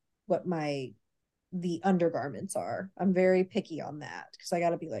like what the undergarments are. I'm very picky on that because I got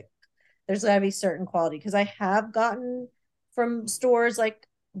to be like there's got to be certain quality because I have gotten from stores like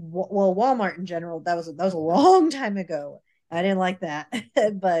well Walmart in general that was a long time ago. I didn't like that.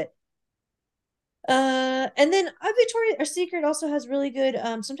 But and then Victoria's Secret also has really good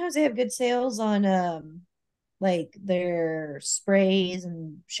sometimes they have good sales on like their sprays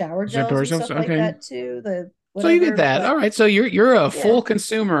and shower gels and stuff like Okay. that too. The So you get whatever, that. but All right. So you're a yeah. full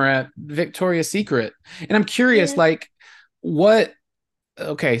consumer at Victoria's Secret. And I'm curious, Yeah. like what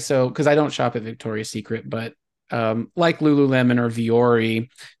okay, so because I don't shop at Victoria's Secret, but like Lululemon or Viore,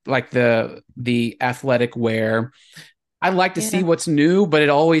 like the athletic wear, I like to see Yeah. what's new, but it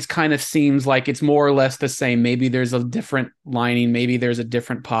always kind of seems like it's more or less the same. Maybe there's a different lining, maybe there's a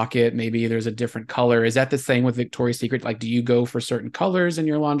different pocket, maybe there's a different color. Is that the same with Victoria's Secret? Like, do you go for certain colors in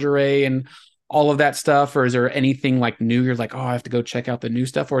your lingerie and all of that stuff, or is there anything like new? You're like, oh, I have to go check out the new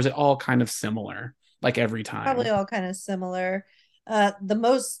stuff, or is it all kind of similar, like every Probably time? all kind of similar. The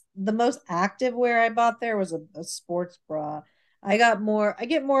most active wear I bought there was a sports bra. I get more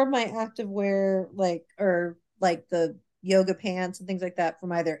of my active wear like or like the yoga pants and things like that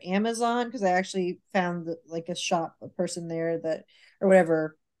from either Amazon because I actually found like a person there that or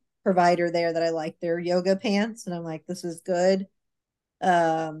whatever provider there that I like their yoga pants and I'm like this is good.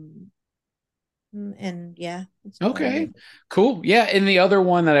 Um and yeah, that's about Okay, it. cool. Yeah, and the other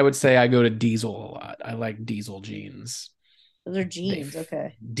one that I would say I go to Diesel a lot. I like Diesel jeans. Those are They jeans.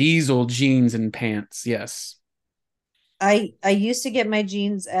 Okay. Diesel jeans and pants. Yes. I used to get my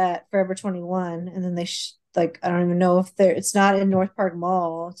jeans at Forever 21 and then like I don't even know if it's not in North Park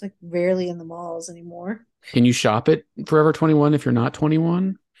Mall. It's like rarely in the malls anymore. Can you shop at Forever 21 if you're not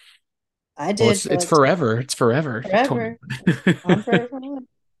 21? I Well, did it's for it's like forever. It's forever forever. 21. I'm Forever 21.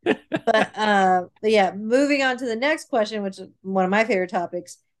 But yeah, moving on to the next question, which is one of my favorite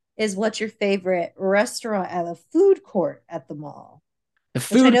topics, is what's your favorite restaurant at a food court at the mall? The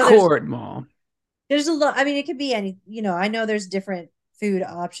Which I food know there's court mall. there's a lot. I mean, it could be any, I know there's different food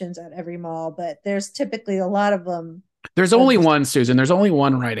options at every mall, but there's typically a lot of them There's of only just one, Susan. There's only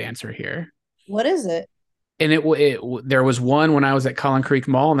one right answer here. what is it? And there was one when I was at Collin Creek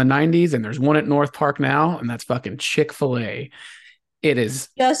Mall in the 90s, and there's one at North Park now, and that's fucking Chick-fil-A. It is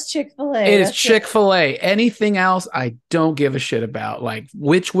Just Chick-fil-A. It is That's it. Chick-fil-A. Anything else, I don't give a shit about. Like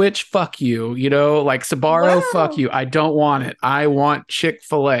which, fuck you. Like Sabaro, fuck Wow. you. I don't want it. I want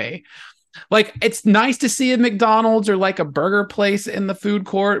Chick-fil-A. Like it's nice to see a McDonald's or like a burger place in the food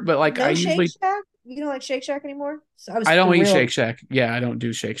court, but like No Shake Shack? You don't like Shake Shack anymore? So I was I don't eat Shake thrilled. Shack. Yeah, I don't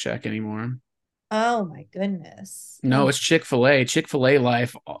do Shake Shack anymore. Oh my goodness. No, Ugh. it's Chick-fil-A. Chick-fil-A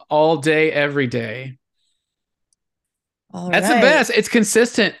life all day, every day. All That's the right. best. It's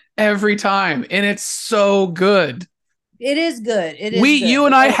consistent every time, and it's so good. It is good. It is You good.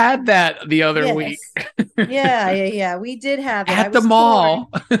 and Like I I had that the other week. yes. Yeah. We did have it. I At the was torn. mall.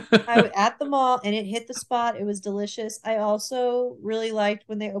 At the mall and it hit the spot. It was delicious. I also really liked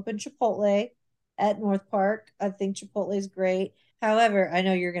when they opened Chipotle at North Park. I think Chipotle is great. However, I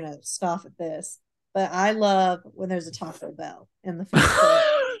know you're gonna scoff at this, but I love when there's a Taco Bell in the food court.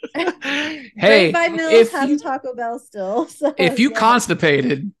 Great Hey, by Mills if has a you Taco Bell still. So if you yeah.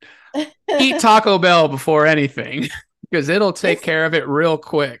 constipated, eat Taco Bell before anything because it'll take It's care of it real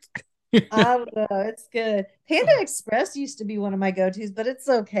quick. I don't know. It's good. Panda Express used to be one of my go-tos, but it's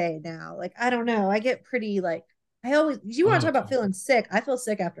okay now. Like, I don't know. I get pretty like you want to talk Oh. about feeling sick? I feel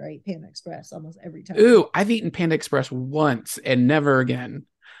sick after I eat Panda Express almost every time. Ooh, I've eaten Panda Express once and never again.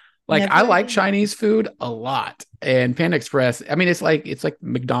 Like I Never like again. Chinese food a lot. And Panda Express, I mean it's like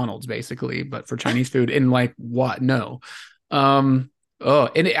McDonald's basically, but for Chinese food. And like what? No. Um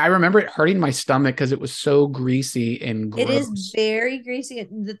I remember it hurting my stomach because it was so greasy and It is gross. very greasy.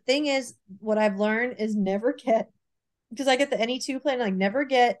 The thing is, what I've learned is never get because I get the NE2 plan, like never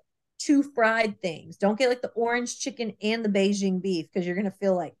get two fried things. Don't get like the orange chicken and the Beijing beef because you're gonna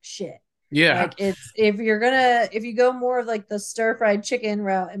feel like shit. Yeah. Like it's if you go more of like the stir fried chicken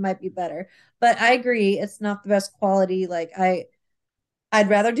route, it might be better. But I agree, it's not the best quality. Like I'd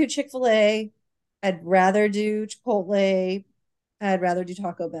rather do Chick-fil-A. I'd rather do Chipotle. I'd rather do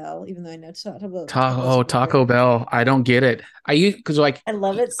Taco Bell, even though I know Taco's Taco overrated. Bell. I don't get it. I use because like I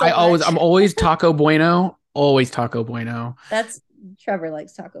love it so much. I'm always Taco Bueno. Always Taco Bueno. That's Trevor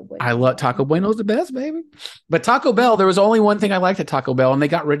likes Taco I Bueno love more. Taco Bueno's the best, baby. But Taco Bell, there was only one thing I liked at Taco Bell, and they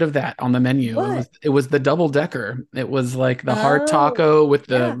got rid of that on the menu. What? It was the double decker. It was like the hard Oh, taco with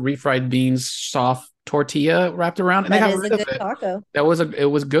the yeah. refried beans, soft tortilla wrapped around, and they That got is a rid of good it. taco. It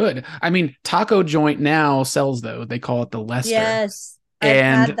was good. I mean, Taco Joint now sells though. They call it the Lester. Yes, I've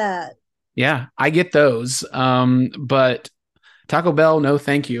had And that. yeah, I get those. But Taco Bell, no,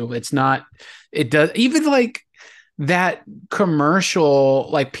 thank you. It's not. It does even like that commercial.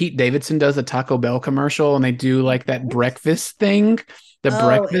 Like Pete Davidson does a Taco Bell commercial, and they do like that breakfast thing, the Oh,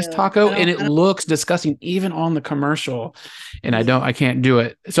 breakfast ew. taco, and it looks disgusting even on the commercial. And I can't do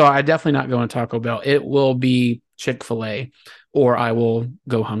it. So I definitely not going to Taco Bell. It will be Chick-fil-A, or I will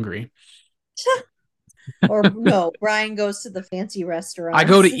go hungry. Or no, Brian goes to the fancy I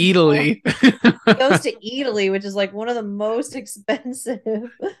go to restaurants. Italy. He goes to Italy, which is like one of the most expensive.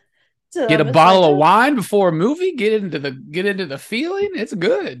 So Get a I'm just like, bottle of oh, wine before a movie. Get into the feeling. It's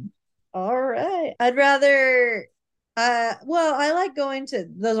good. all right. I'd rather well, I like going to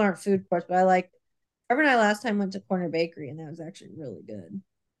those aren't food courts, but I like Trevor and I last time went to Corner Bakery and that was actually really good.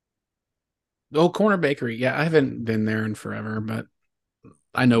 Oh, Corner Bakery. Yeah, I haven't been there in forever, but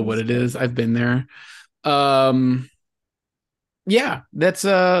I know It what was it good. is. I've been there. Um, yeah, that's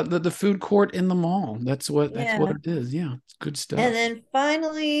the food court in the mall. That's what Yeah. it is. Yeah, it's good And stuff. then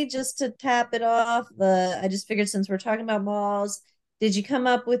finally, just to tap it off, the I just figured since we're talking about malls, did you come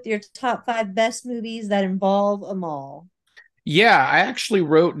up with your top five best movies that involve a mall? Yeah, I actually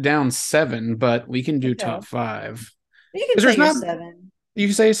wrote down seven, but we can do Okay. top five. You can Because say there's your not. seven. You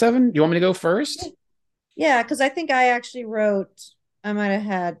can say seven. You want me to go first? Yeah, because I think I actually wrote, I might have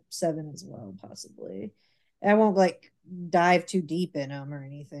had seven as well, possibly. I won't like dive too deep in them or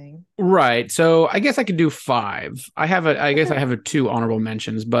anything. Right. So I guess I could do five. I guess I Okay. have a two honorable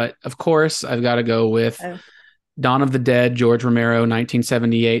mentions, but of course I've got to go with Oh, Dawn of the Dead, George Romero,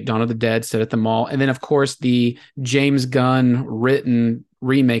 1978, Dawn of the Dead, set at the mall. And then of course the James Gunn written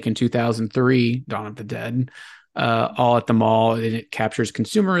remake in 2003, Dawn of the Dead, all at the mall. And it captures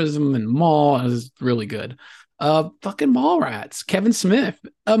consumerism and mall. And it's really good. Fucking Mallrats, Kevin Smith,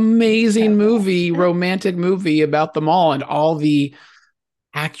 amazing movie, okay. romantic movie about the mall and all the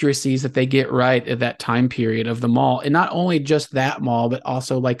accuracies that they get right at that time period of the mall, and not only just that mall but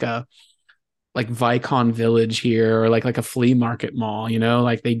also like a like Vicon Village here, or like a flea market mall, you know,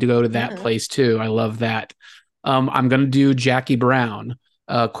 like they do go to that Uh-huh. place too. I love that. I'm gonna do Jackie Brown,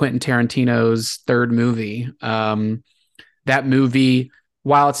 Quentin Tarantino's third movie. That movie,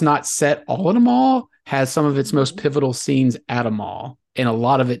 while it's not set all in a mall, has some of its most Mhm. pivotal scenes at a mall, and a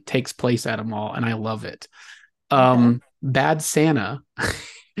lot of it takes place at a mall, and I love it. Okay. Bad Santa.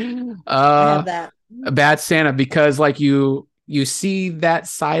 I uh have that. Bad Santa, because like you see that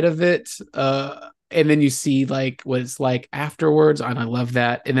side of it, and then you see like what it's like afterwards, and I love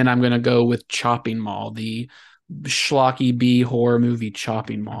that. And then I'm gonna go with Chopping Mall, the schlocky B horror movie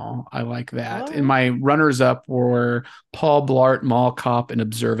Chopping Mall. I like that. All And right. my runners up were Paul Blart, Mall Cop, and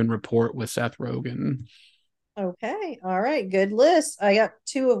Observe and Report with Seth Rogen. Okay. All right. Good list. I got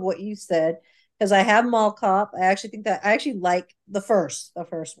two of what you said because I have Mall Cop. I actually think that I actually like the first one.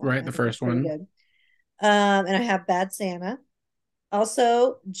 Right, I the think that's first pretty one. good. And I have Bad Santa.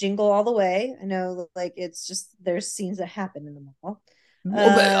 Also, Jingle All the Way. I know like it's just there's scenes that happen in the mall.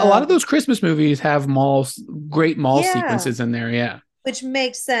 Well, a lot of Um, those Christmas movies have malls, great mall yeah, sequences in there. Yeah. which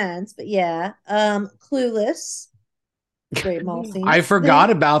makes sense, but yeah. Clueless, great mall I scenes. forgot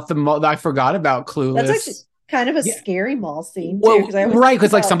about I forgot about That's actually Clueless. kind of a Yeah. scary mall scene too, Well, because I always right, think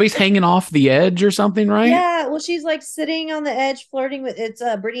because like about somebody's hanging off the edge or something, right? yeah, well, she's like sitting on the edge, flirting with it's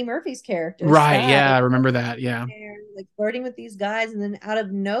Brittany Murphy's character, Right. Sky, Yeah, I remember that. Yeah. there, like flirting with these guys, and then out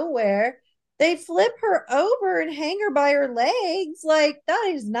of nowhere, they flip her over and hang her by her legs. Like that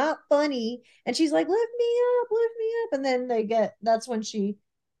is not funny. And she's like, lift me up, and then that's when she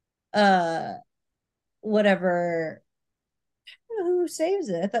uh whatever who saves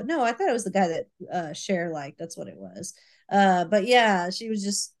it. I thought it was the guy that Cher liked. That's what it was. But yeah, she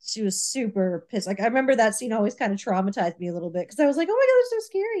was super pissed. Like I remember that scene always kind of traumatized me a little bit because I was like, oh my god, it's so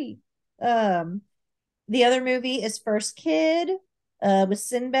scary. Um, the other movie is First Kid, with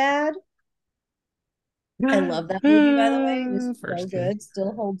Sinbad. I love that movie, by the way. It was so First day. good,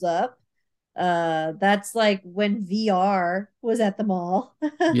 still holds up. That's like when VR was at the mall.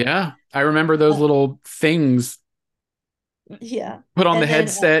 Yeah, I remember those Uh, little things yeah. put on the And then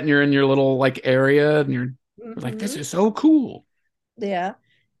headset and you're in your little like area and you're like, this mhm, is so cool. yeah.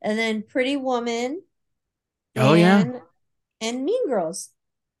 And then Pretty Woman Oh yeah. and Mean Girls.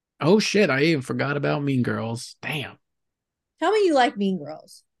 Oh shit, I even forgot about Mean Girls. Damn. Tell me you like Mean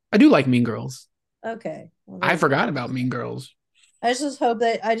Girls. I do like Mean Girls. Okay. Well, there I you forgot go. about Mean Girls. I just hope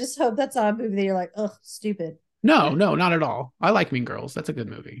that's not a movie that you're like, ugh, stupid. No, no, not at all. I like Mean Girls. That's a good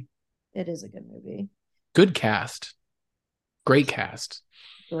movie. It is a good movie. Good cast. Great cast.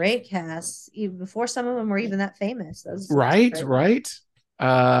 Great cast. Even before some of them were even that famous. Those are Right, great.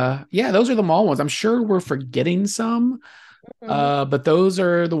 right. Yeah, those are the mall ones. I'm sure we're forgetting some. Mhm. But those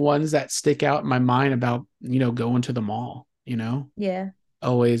are the ones that stick out in my mind about, going to the mall, Yeah.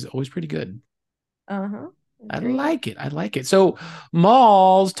 always pretty good. Uh-huh. I Agreed. like it. I like it. So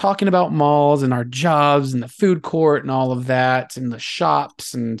malls, talking about malls and our jobs and the food court and all of that and the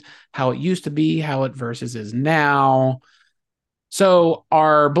shops and how it used to be, how it versus is now. So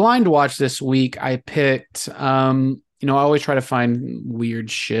our blind watch this week, I picked, I always try to find weird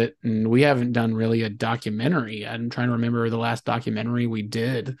shit, and we haven't done really a documentary. I'm trying to remember the last documentary we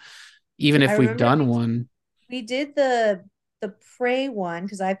did, even I if we've remember done one. we did the Prey one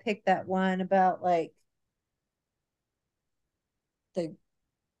because I picked that one about like the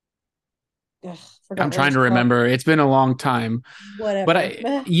ugh, I'm forgot what trying it's to called. remember. It's been a long time. But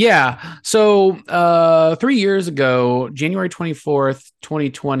Whatever. yeah. So 3 years ago, January 24th,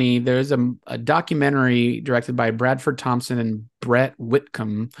 2020, there's a documentary directed by Bradford Thompson and Brett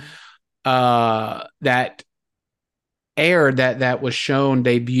Whitcomb that aired that was shown,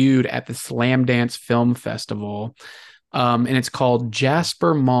 debuted at the Slam Dance Film Festival. And it's called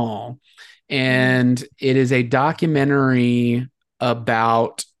Jasper Mall. Mm, And it is a documentary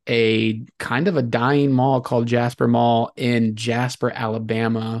about a kind of a dying mall called Jasper Mall in Jasper,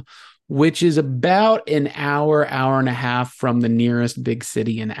 Alabama, which is about an hour and a half from the nearest big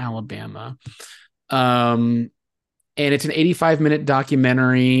city in Alabama. Um, and it's an 85-minute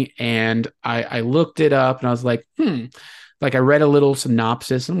documentary. And I looked it up and I was like, like I read a little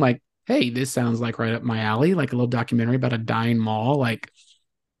synopsis. I'm like, hey, this sounds like right up my alley, like a little documentary about a dying mall, like,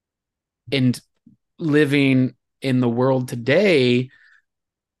 and living in the world today.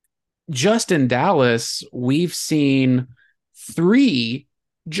 Just in Dallas, we've seen three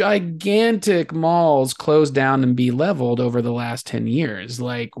gigantic malls close down and be leveled over the last 10 years.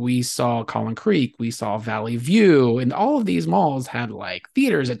 Like we saw Collin Creek, we saw Valley View, and all of these malls had like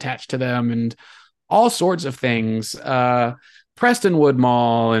theaters attached to them and all sorts of things. Prestonwood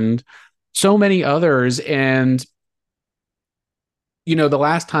Mall and so many others. And the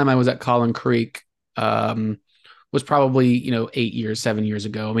last time I was at Collin Creek, was probably 8 years, 7 years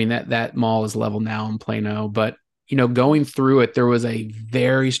ago. I mean that mall is level now in Plano, but going through it, there was a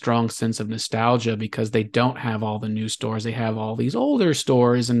very strong sense of nostalgia because they don't have all the new stores. They have all these older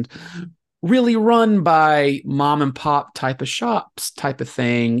stores and really run by mom and pop type of shops type of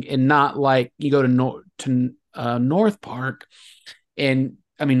thing, and not like you go to North Park. And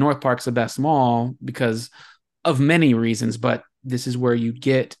I mean, North Park's the best mall because of many reasons, but this is where you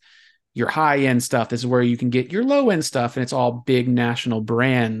get your high end stuff. This is where you can get your low end stuff, and it's all big national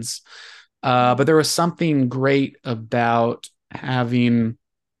brands. But there was something great about having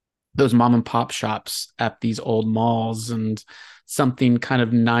those mom and pop shops at these old malls, and something kind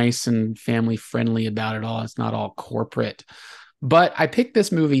of nice and family friendly about it all. It's not all corporate. But I picked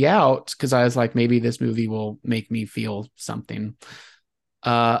this movie out because I was like, maybe this movie will make me feel something.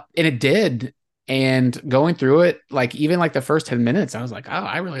 And it did. And going through it, like even like the first 10 minutes, I was like, oh,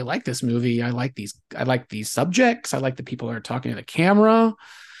 I really like this movie. I like these subjects. I like the people that are talking to the camera.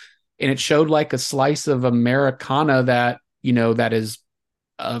 And it showed like a slice of Americana that, that is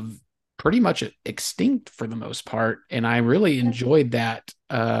of pretty much extinct for the most part. And I really enjoyed that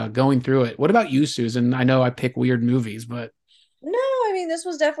going through it. What about you, Susan? I know I pick weird movies, but no, I mean this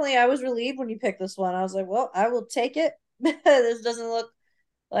was definitely I was relieved when you picked this one. I was like, well, I will take it. This doesn't look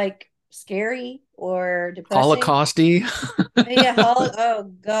like scary or depressing. Holocausty. Yeah, oh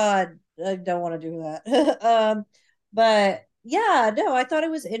God, I don't want to do that. But yeah, no, I thought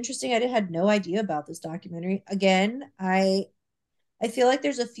it was interesting. Had no idea about this documentary. Again, I feel like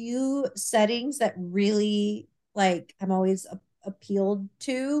there's a few settings that really like I'm always appealed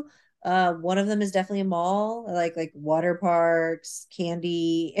to. One of them is definitely a mall. I like water parks,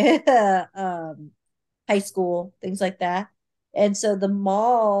 candy, high school, things like that. And so the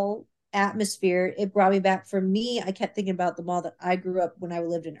mall atmosphere. It brought me back. For me, I kept thinking about the mall that I grew up when I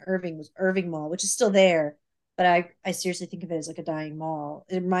lived in Irving, was Irving Mall, which is still there, but I seriously think of it as like a dying mall.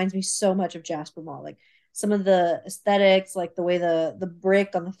 It reminds me so much of Jasper Mall, like some of the aesthetics, like the way the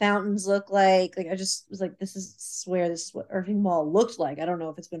brick on the fountains look like I just was like, this is swear this is what Irving Mall looked like. I don't know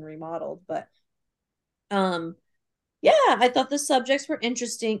if it's been remodeled, but um yeah, I thought the subjects were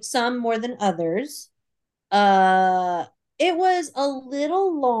interesting, some more than others. uh, it was a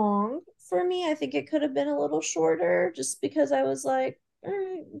little long for me. I think it could have been a little shorter just because I was like, all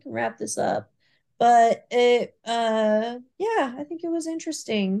right, we can wrap this up. But yeah, I think it was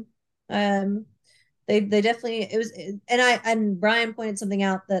interesting. Um, they definitely it was, and Brian pointed something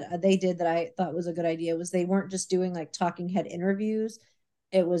out that they did that I thought was a good idea, was they weren't just doing like talking head interviews.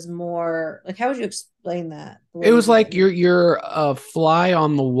 It was more like, how would you explain that the It way you was did like it? you're a fly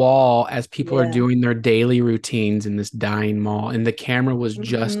on the wall as people are Yeah. doing their daily routines in this dying mall, and the camera was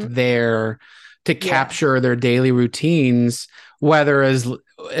just Hmm. there to Yeah. capture their daily routines, whether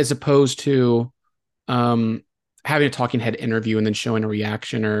as opposed to um having a talking head interview and then showing a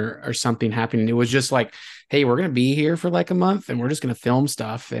reaction or something happening. It was just like, hey, we're gonna be here for like a month and we're just gonna film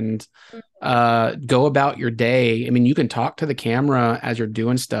stuff and go about your day. I mean, you can talk to the camera as you're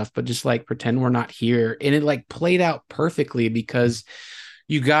doing stuff, but just like pretend we're not here. And it like played out perfectly because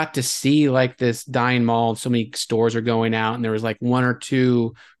you got to see like this dying mall. So many stores are going out, and there was like one or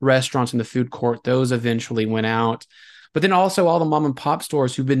two restaurants in the food court. Those eventually went out. But then also all the mom and pop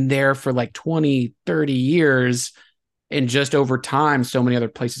stores who've been there for like 20, 30 years. And just over time, so many other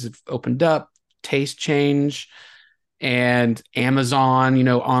places have opened up, taste change and Amazon,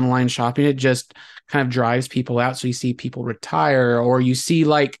 online shopping. It just kind of drives people out. So you see people retire, or you see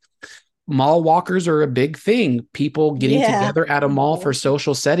like mall walkers are a big thing. People getting Yeah. together at a mall for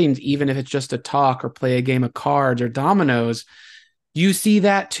social settings, even if it's just to talk or play a game of cards or dominoes. You see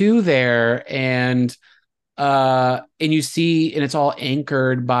that too there. And you see, and it's all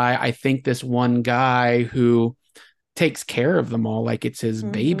anchored by, I think, this one guy who takes care of them all like it's his Hmm.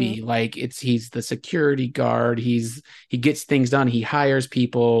 baby. Like he's the security guard. He gets things done. He hires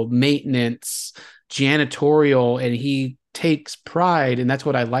people, maintenance, janitorial, and he takes pride. And that's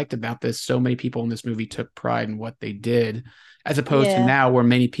what I liked about this. So many people in this movie took pride in what they did, as opposed to Yeah. now where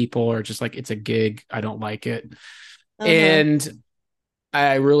many people are just like, it's a gig, I don't like it. Uh-huh. And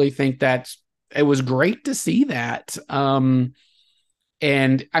I really think that it was great to see that. And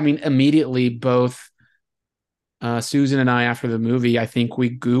I mean, immediately both Susan and I, after the movie, I think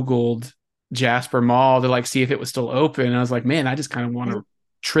we Googled Jasper Mall to like see if it was still open. And I was like, man, I just kind of want to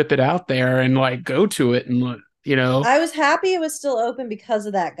trip it out there and like go to it and I was happy it was still open because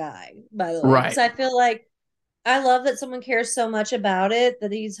of that guy, by the way, because right. I feel like I love that someone cares so much about it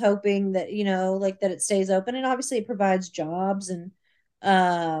that he's hoping that, like that it stays open. And obviously it provides jobs,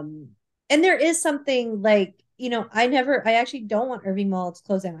 um and there is something like, I actually don't want Irving Mall to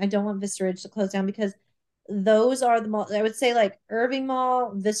close down. I don't want Vista Ridge to close down because those are the malls. I would say like Irving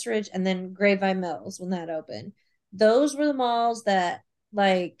Mall, Vista Ridge, and then Grapevine Mills when that opened. Those were the malls that,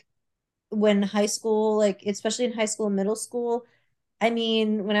 like, when high school, like especially in high school and middle school, I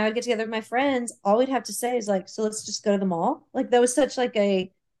mean, when I would get together with my friends, all we'd have to say is like, so let's just go to the mall. Like that was such like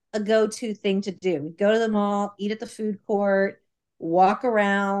a go-to thing to do. We'd go to the mall, eat at the food court, walk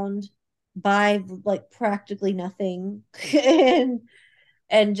around, buy like practically nothing,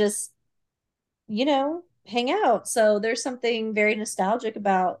 and just, hang out. So there's something very nostalgic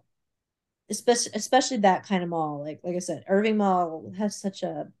about, especially that kind of mall. Like I said, Irving Mall has such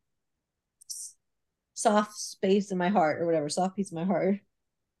a soft space in my heart, or whatever, soft piece in my heart.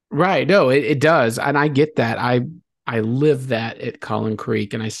 Right. No, it does. And I get that. I lived that at Collin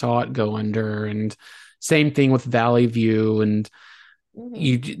Creek and I saw it go under, and same thing with Valley View. And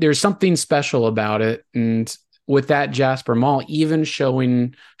Hmm. there's something special about it. And with that Jasper Mall, even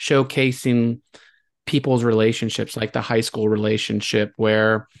showcasing people's relationships, like the high school relationship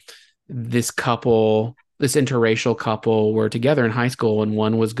where this interracial couple were together in high school and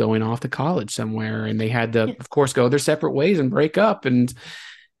one was going off to college somewhere and they had to, of course, go their separate ways and break up. And,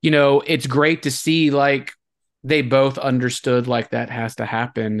 it's great to see like they both understood like that has to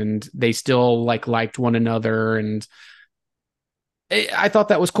happen and they still like liked one another. And I thought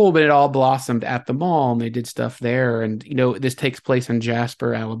that was cool, but it all blossomed at the mall and they did stuff there. And, this takes place in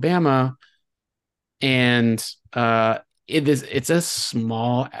Jasper, Alabama. And it's a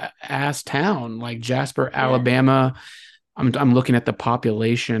small ass town like Jasper, Yeah. Alabama. I'm looking at the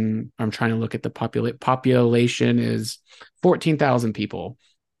population. I'm trying to look at the population is 14,000 people.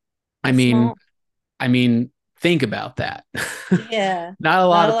 I It's mean, small. I mean, think about that. Yeah. Not a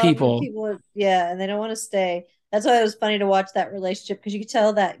lot Not a of lot of people. people. Yeah. And they don't want to stay. That's why it was funny to watch that relationship because you could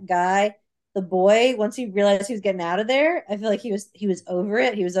tell that guy, the boy, once he realized he was getting out of there, I feel like he was over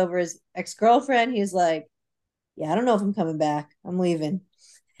it. He was over his ex-girlfriend. He was like, yeah, I don't know if I'm coming back. I'm leaving.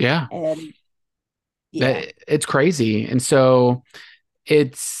 Yeah. And yeah. That it's crazy. And so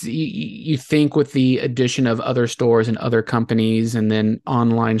you think with the addition of other stores and other companies and then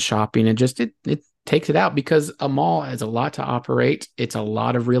online shopping, it takes it out because a mall has a lot to operate. It's a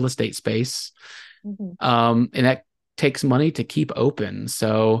lot of real estate space. Mhm. And that takes money to keep open.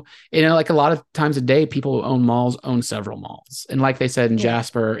 So, like a lot of times a day, people who own malls own several malls. And like they said in Yeah.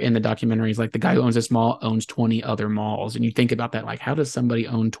 Jasper in the documentaries, like the guy who owns this mall owns 20 other malls. And you think about that, like, how does somebody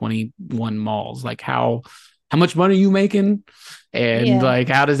own 21 malls? Like how much money are you making? And Yeah. like,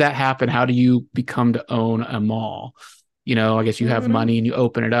 how does that happen? How do you become to own a mall? I guess you have Hmm. money and you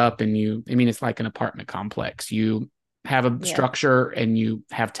open it up and it's like an apartment complex. You have a Yeah. structure and you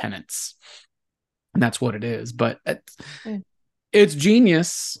have tenants, and that's what it is. But Yeah. it's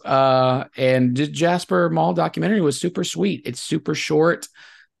genius. And Jasper Mall documentary was super sweet. It's super short.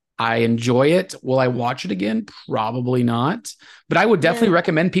 I enjoy it. Will I watch it again? Probably not. But I would definitely Yeah.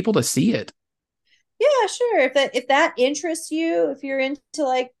 recommend people to see it. Yeah, sure. If that interests you, if you're into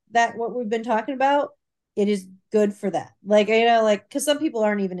like that, what we've been talking about, it is good for that. Like, like because some people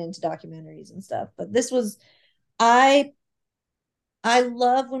aren't even into documentaries and stuff, but this was I I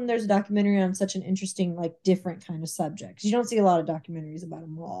love when there's a documentary on such an interesting, like different kind of subject. 'Cause you don't see a lot of documentaries about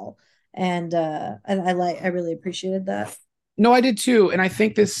them all. And I really appreciated that. No, I did too. And I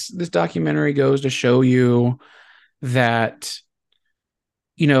think this documentary goes to show you that,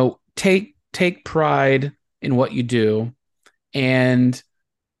 take pride in what you do and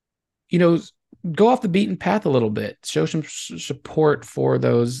you know, go off the beaten path a little bit. Show some support for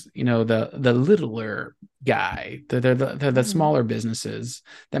those, the littler guy, the Mhm. smaller businesses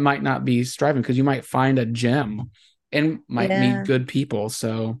that might not be striving because you might find a gem and might meet Yeah. good people.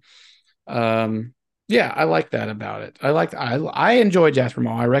 So, yeah, I like that about it. I enjoy Jasper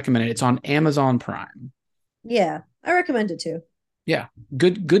Mall. I recommend it. It's on Amazon Prime. Yeah. I recommend it too. Yeah,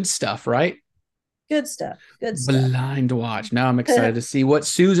 good stuff, right? Good stuff. Good stuff. Blind watch. Now I'm excited to see what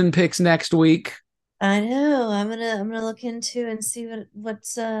Susan picks next week. I know. I'm gonna look into and see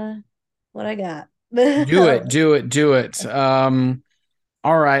what I got. Do it, do it, do it.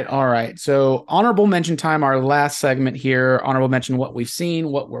 All right, all right. So honorable mention time, our last segment here. Honorable mention what we've seen,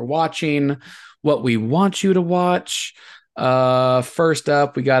 what we're watching, what we want you to watch. First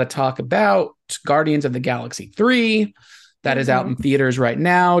up, we got to talk about Guardians of the Galaxy 3. That is out in Hmm. theaters right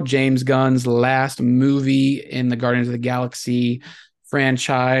now. James Gunn's last movie in the Guardians of the Galaxy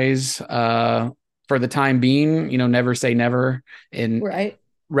franchise. For the time being, never say never in Right.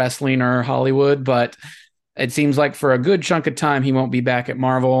 wrestling or Hollywood, but it seems like for a good chunk of time he won't be back at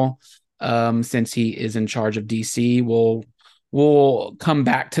Marvel, since he is in charge of DC. We'll come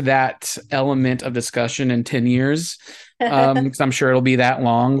back to that element of discussion in 10 years, because I'm sure it'll be that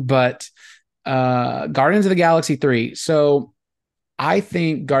long. But Guardians of the Galaxy 3. So I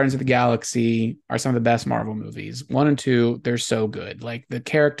think Guardians of the Galaxy are some of the best Marvel movies. 1 and 2, they're so good. Like the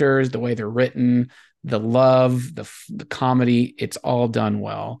characters, the way they're written, the love, the comedy, it's all done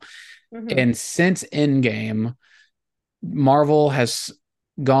well. Hmm. And since Endgame, Marvel has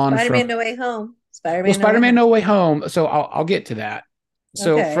gone from Spider-Man No Way Home. well, Spider-Man No Way Spider-Man Home. No Way Home. So I'll get to that.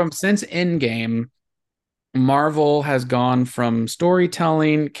 So Okay. from since Endgame, Marvel has gone from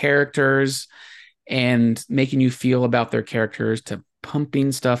storytelling, characters, and making you feel about their characters to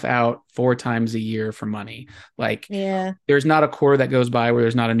pumping stuff out 4 times a year for money. Like Yeah. there's not a quarter that goes by where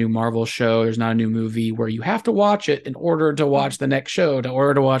there's not a new Marvel show, there's not a new movie where you have to watch it in order to watch the next show, in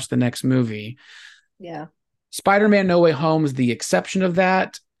order to watch the next movie. Yeah. Spider-Man No Way Home is the exception of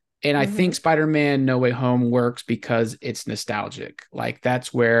that. And I think Hmm. Spider-Man No Way Home works because it's nostalgic. Like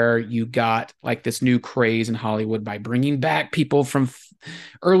that's where you got like this new craze in Hollywood by bringing back people from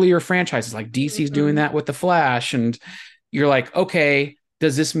earlier franchises. Like DC's doing Hmm. that with The Flash. And you're like, okay,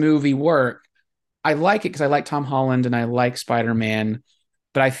 does this movie work? I like it because I like Tom Holland and I like Spider-Man,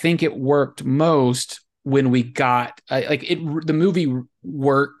 but I think it worked most when we got like it. The movie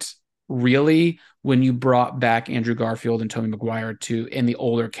worked really when you brought back Andrew Garfield and Tobey Maguire to and the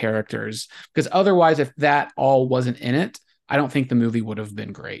older characters, because otherwise, if that all wasn't in it, I don't think the movie would have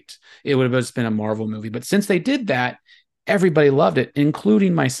been great. It would have just been a Marvel movie. But since they did that, everybody loved it,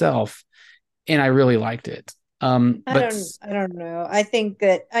 including myself, and I really liked it. But I don't know. I think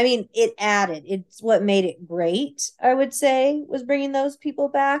that, I mean, it's what made it great, I would say, was bringing those people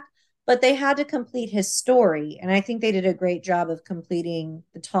back, but they had to complete his story. And I think they did a great job of completing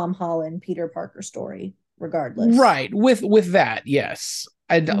the Tom Holland, Peter Parker story. regardless. Right. With that, yes.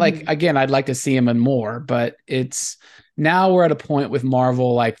 I'd like Mhm. again, I'd like to see him in more, but it's now we're at a point with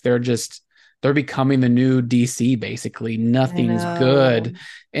Marvel, like they're becoming the new DC basically. I Nothing's good. know.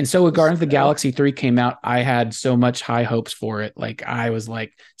 And so with It's Guardians of the true. Galaxy 3 came out, I had so much high hopes for it. Like I was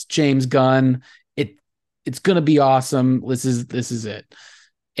like, it's James Gunn. It it's gonna be awesome. This is it.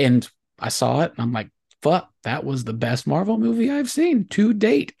 And I saw it and I'm like, fuck, that was the best Marvel movie I've seen to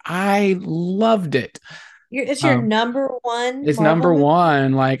date. I loved it. It's your Um, number one it's Marvel number movie?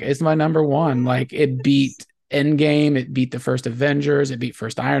 one. Like it's my number one. Like it What? beat Endgame. It beat the first Avengers. It beat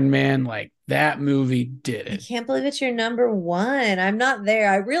first Iron Man. Like that movie did I it. can't believe it's your number one. I'm not there.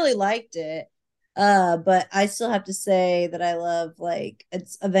 I really liked it. But I still have to say that I love like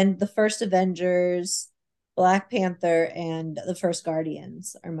the first Avengers, Black Panther, and the first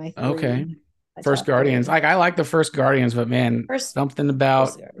Guardians are Okay. my First top Guardians. three. Like I like the first Guardians, but man, First something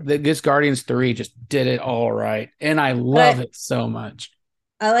first about Guardians. this Guardians 3 just did it all right. And I But love it so much.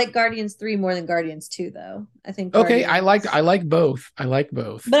 I like Guardians 3 more than Guardians 2 though. I think Okay, Guardians I like both. I like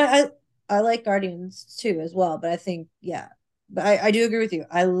both. but I like Guardians 2 as well, but I think yeah. But I do agree with you.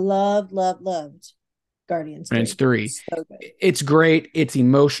 I loved Guardians And it's 3. 3. So good. It's great. It's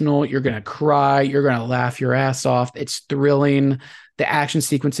emotional. You're going to cry. You're going to laugh your ass off. It's thrilling. The action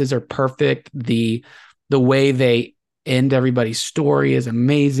sequences are perfect. The way they end everybody's story is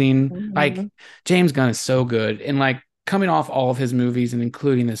amazing. Like Mhm. James Gunn is so good. And like coming off all of his movies and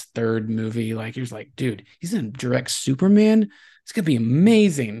including this third movie, like you're just like, dude, he's in direct Superman. It's going to be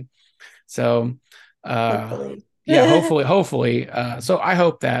amazing. So, uh, Hopefully. yeah, hopefully. So I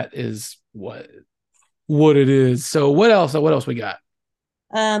hope that is what it is. So what else? What else we got?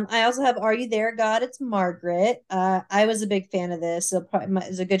 I also have Are You There, God? It's Margaret. I was a big fan of this. So probably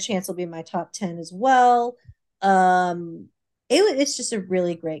there's a good chance it'll be in my top 10 as well. Um, it's just a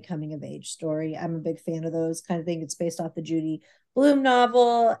really great coming of age story. I'm a big fan of those kind of thing. It's based off the Judy Blume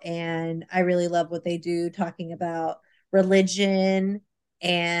novel, and I really love what they do talking about religion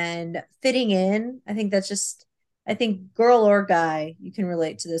and fitting in. I think girl or guy, you can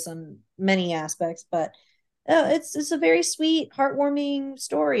relate to this on many aspects, but it's a very sweet, heartwarming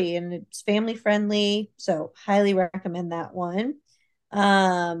story, and it's family friendly. So highly recommend that one.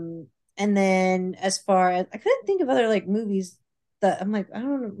 Um, and then as far as I couldn't think of other like movies that I'm like I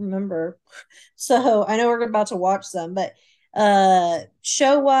don't remember. So I know we're about to watch some, but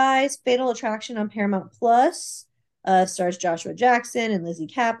show wise, Fatal Attraction on Paramount Plus stars Joshua Jackson and Lizzie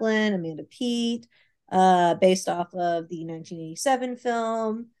Kaplan, Amanda Peet, based off of the 1987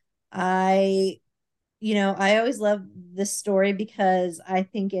 film. I I always love this story because I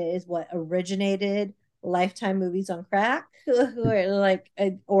think it is what originated Lifetime movies on crack, or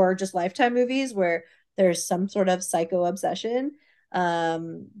or just Lifetime movies where there's some sort of psycho obsession.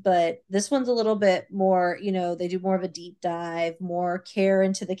 But this one's a little bit more, they do more of a deep dive, more care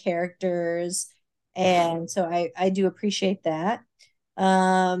into the characters, and so I do appreciate that.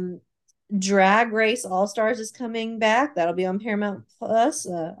 Um, Drag Race All Stars is coming back. That'll be on Paramount Plus.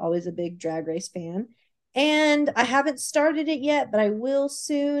 Always a big Drag Race fan. And I haven't started it yet, but I will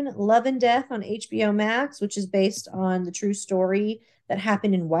soon. Love and Death on HBO Max, which is based on the true story that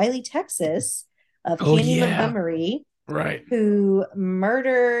happened in Wiley, Texas, of Oh Candy yeah, Montgomery, right. who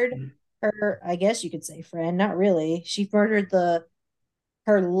murdered her, I guess you could say friend, not really. She murdered the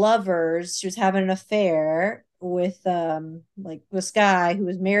her lovers. She was having an affair with like this guy who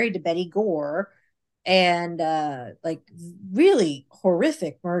was married to Betty Gore, and like really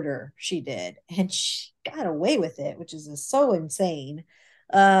horrific murder she did, and she got away with it, which is so insane.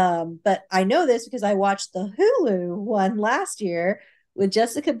 But I know this because I watched the Hulu one last year with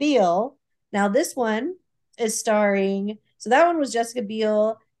Jessica Biel. Now this one is starring, so that one was Jessica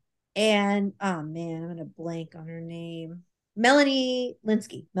Biel and oh man, I'm gonna blank on her name. Melanie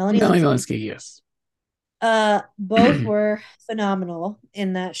Linsky. Melanie Melanie Linsky. Linsky, yes. Both were phenomenal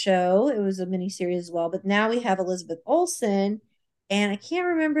in that show. It was a mini series as well. But now we have Elizabeth Olsen, and I can't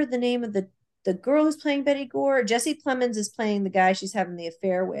remember the name of the girl who's playing Betty Gore. Jesse Plemons is playing the guy she's having the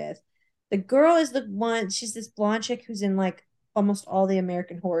affair with. The girl is the one. She's this blonde chick who's in like almost all the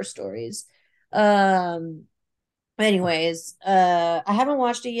American Horror Stories. Um, Anyways, I haven't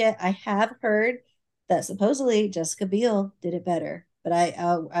watched it yet. I have heard that supposedly Jessica Biel did it better, but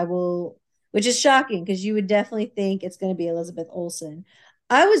I will, which is shocking because you would definitely think it's going to be Elizabeth Olsen.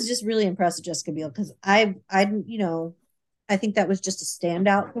 I was just really impressed with Jessica Biel because I think that was just a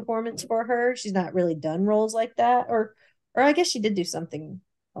standout performance for her. She's not really done roles like that, or I guess she did do something.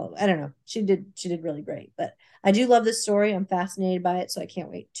 Oh, I don't know. She did really great, but I do love this story. I'm fascinated by it, so I can't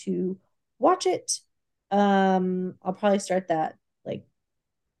wait to watch it. I'll probably start that like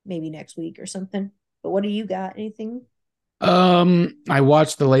maybe next week or something. But what do you got? Anything? I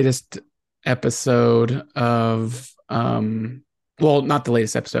watched the latest episode of well, not the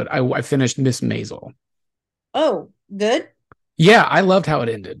latest episode. I finished Miss Maisel. Oh, good. Yeah, I loved how it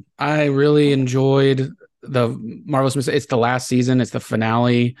ended. I really enjoyed the Marvelous Miss. It's the last season. It's the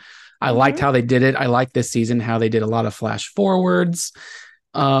finale. I liked Mm-hmm. how they did it. I liked this season how they did a lot of flash forwards.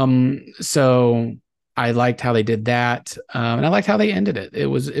 So I liked how they did that, and I liked how they ended it. It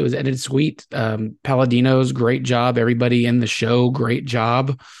was ended sweet. Palladino's great job. Everybody in the show, great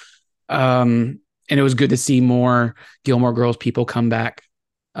job. And it was good to see more Gilmore Girls people come back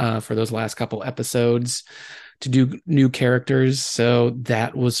for those last couple episodes to do new characters. So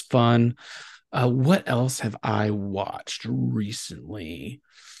that was fun. What else have I watched recently?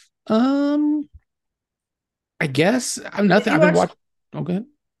 I guess I'm Did nothing. you I've been watch? watching. Okay.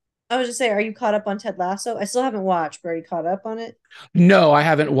 I was just saying, are you caught up on Ted Lasso? I still haven't watched, but are you caught up on it? No, I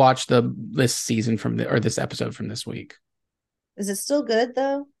haven't watched this season or this episode from this week. Is it still good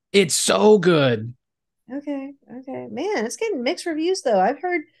though? It's so good. Okay, okay. Man, it's getting mixed reviews though. I've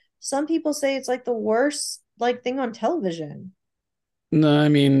heard some people say it's like the worst like thing on television. No, I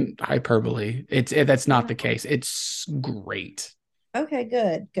mean hyperbole. That's not Yeah. the case. It's great. Okay,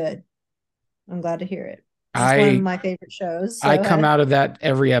 good, good. I'm glad to hear it. It's one of I my favorite shows. So I come out of that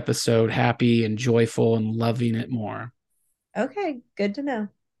every episode happy and joyful and loving it more. okay, good to know.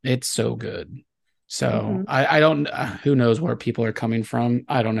 It's so good. So Hmm. I don't who knows where people are coming from.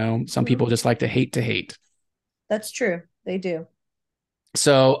 I don't know. Some people just like to hate. That's true. They do.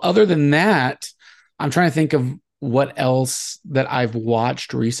 So other than that, I'm trying to think of what else that I've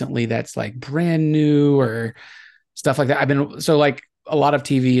watched recently that's like brand new or stuff like that. I've been so like a lot of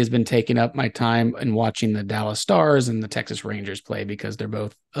TV has been taking up my time and watching the Dallas Stars and the Texas Rangers play because they're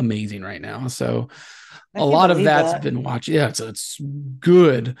both amazing right now. So I a can't lot of believe that's that. been watching. Yeah, it's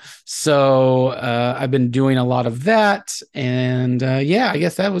good. So I've been doing a lot of that, and yeah, I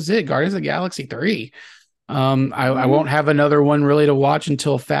guess that was it. Guardians of the Galaxy 3. I Mhm. won't have another one really to watch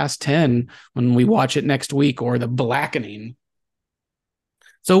until Fast 10 when we watch it next week or The Blackening.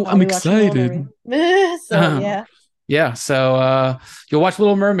 So I'll I'm be watching Little excited. Mermaid. So Um, yeah. yeah, so you'll watch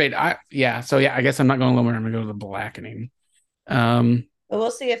Little Mermaid. So yeah, I guess I'm not going to Little Mermaid. I'm going to go to The Blackening. Um, But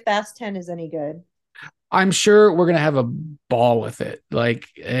we'll see if Fast 10 is any good. I'm sure we're going to have a ball with it. Like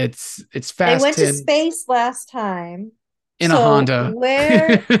it's They Fast went to 10 space last time. in a So Honda.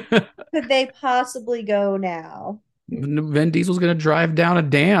 where could they possibly go now? Vin Diesel's going to drive down a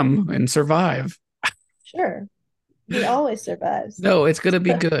dam and survive. Sure. He always survives. No, it's going to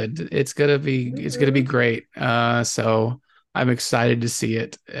be good. It's going to be Mhm. great. So I'm excited to see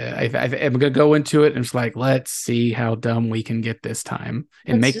it. I'm going to go into it and it's like, let's see how dumb we can get this time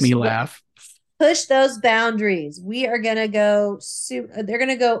and Let's make me just laugh. push those boundaries. We are gonna go. They're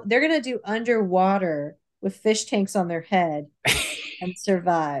gonna go. They're gonna do underwater with fish tanks on their head and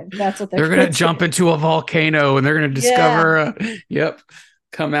survive. That's what they're They're gonna gonna do. jump into a volcano and they're gonna Yeah. discover yep,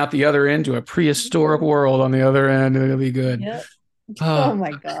 come out the other end to a prehistoric world on the other end, and it'll be good. Yep. Oh Oh,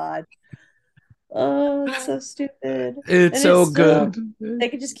 my God. Oh, it's so stupid. it's And so it's still, good. they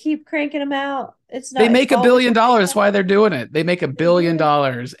could just keep cranking them out. It's They not, it's make a always billion something dollars. That's else. why they're doing it. They make a They billion do.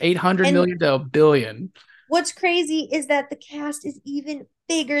 dollars, 800 And million to a billion. what's crazy is that the cast is even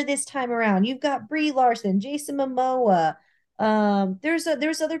bigger this time around. You've got Brie Larson, Jason Momoa. There's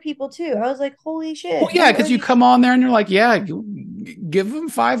other people too. I was like, holy Well, shit, yeah, who because are you these? come on there and you're like, yeah, give them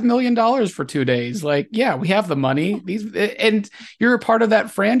 $5 million for 2 days. Like, yeah, we have the money. And you're a part of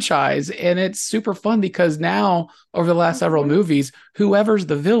that franchise, and it's super fun because now over the last several Mhm. movies, whoever's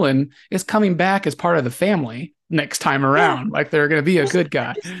the villain is coming back as part of the family next time Yeah, around. Like they're going to be a just good I'm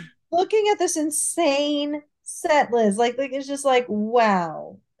guy. just looking at this insane set list. Like it's just like,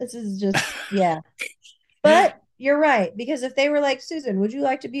 wow, this is just yeah. But you're right, because if they were like, Susan, would you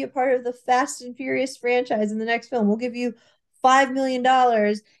like to be a part of the Fast and Furious franchise in the next film? We'll give you $5 million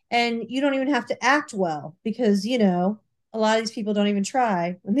and you don't even have to act well because, a lot of these people don't even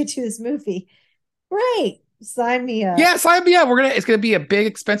try when they do this movie. Great. Sign me up. Yeah, sign me up. It's gonna be a big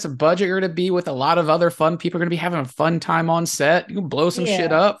expensive budget. You're gonna be with a lot of other fun people. You're gonna be having a fun time on set. You can blow some shit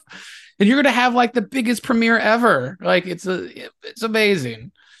Yeah. up. And you're gonna have like the biggest premiere ever. Like it's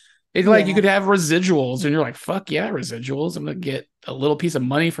amazing. It's like you Yeah. could have residuals, and you're like, fuck yeah, residuals. I'm gonna get a little piece of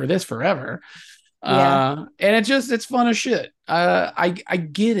money for this forever. Yeah. And it's fun as shit. I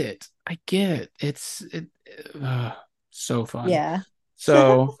get it. I get it. So fun. Yeah.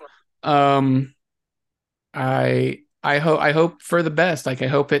 So um I hope for the best. Like I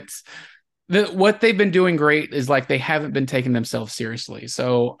hope what they've been doing great is like they haven't been taking themselves seriously.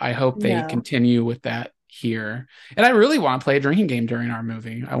 So I hope they No. continue with that here. And I really want to play a drinking game during our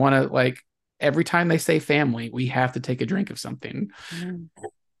movie. I want to like every time they say family, we have to take a drink of something.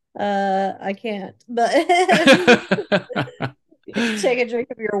 I can't, but take a drink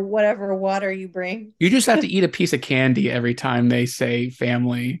of your whatever water you bring. You just have to eat a piece of candy every time they say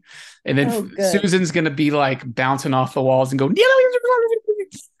family. And then Oh, good. Susan's going to be like bouncing off the walls and go,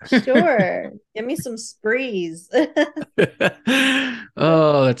 Sure. Give me some sprees.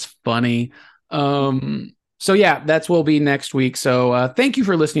 oh, that's funny. So yeah, that's will be next week. So thank you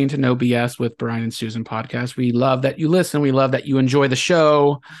for listening to No BS with Brian and Susan podcast. We love that you listen. We love that you enjoy the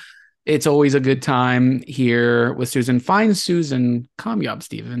show. It's always a good time here with Susan. Find Susan Kamyab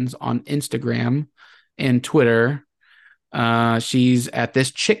Stevens on Instagram and Twitter. She's at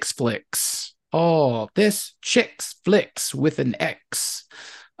This Chicks Flicks. Oh, This Chicks Flicks with an X.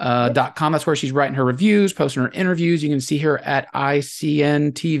 .com. That's where she's writing her reviews, posting her interviews. You can see her at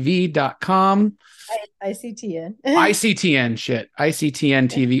icntv.com. ICTN. ICTN shit. ICTN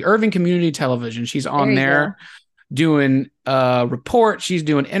TV. Irving Community Television. She's on there doing reports. She's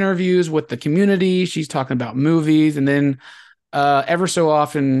doing interviews with the community. She's talking about movies. And then ever so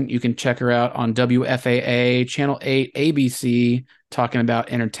often you can check her out on WFAA, Channel 8, ABC, talking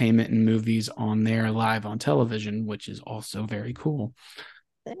about entertainment and movies on there live on television, which is also very cool.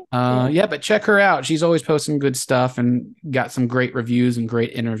 Yeah, but check her out. She's always posting good stuff and got some great reviews and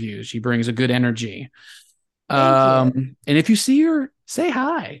great interviews. She brings a good energy. And if you see her, say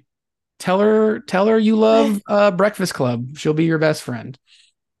hi. Tell her you love Breakfast Club. She'll be your best friend.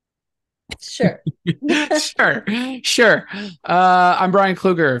 Sure. Sure. I'm Brian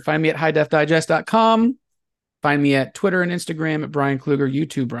Kluger. Find me at highdefdigest.com. Find me at Twitter and Instagram at Brian Kluger,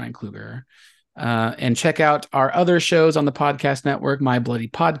 YouTube Brian Kluger. And check out our other shows on the podcast network, My Bloody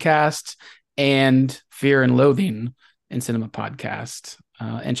Podcast and Fear and Loathing in Cinema Podcast.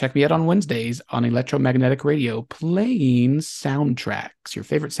 And check me out on Wednesdays on Electromagnetic Radio, playing soundtracks, your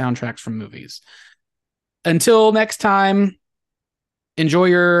favorite soundtracks from movies. Until next time, enjoy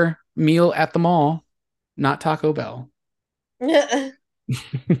your meal at the mall, not Taco Bell.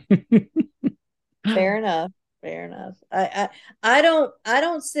 Fair enough. I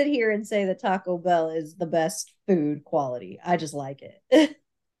don't sit here and say that Taco Bell is the best food quality. I just like it.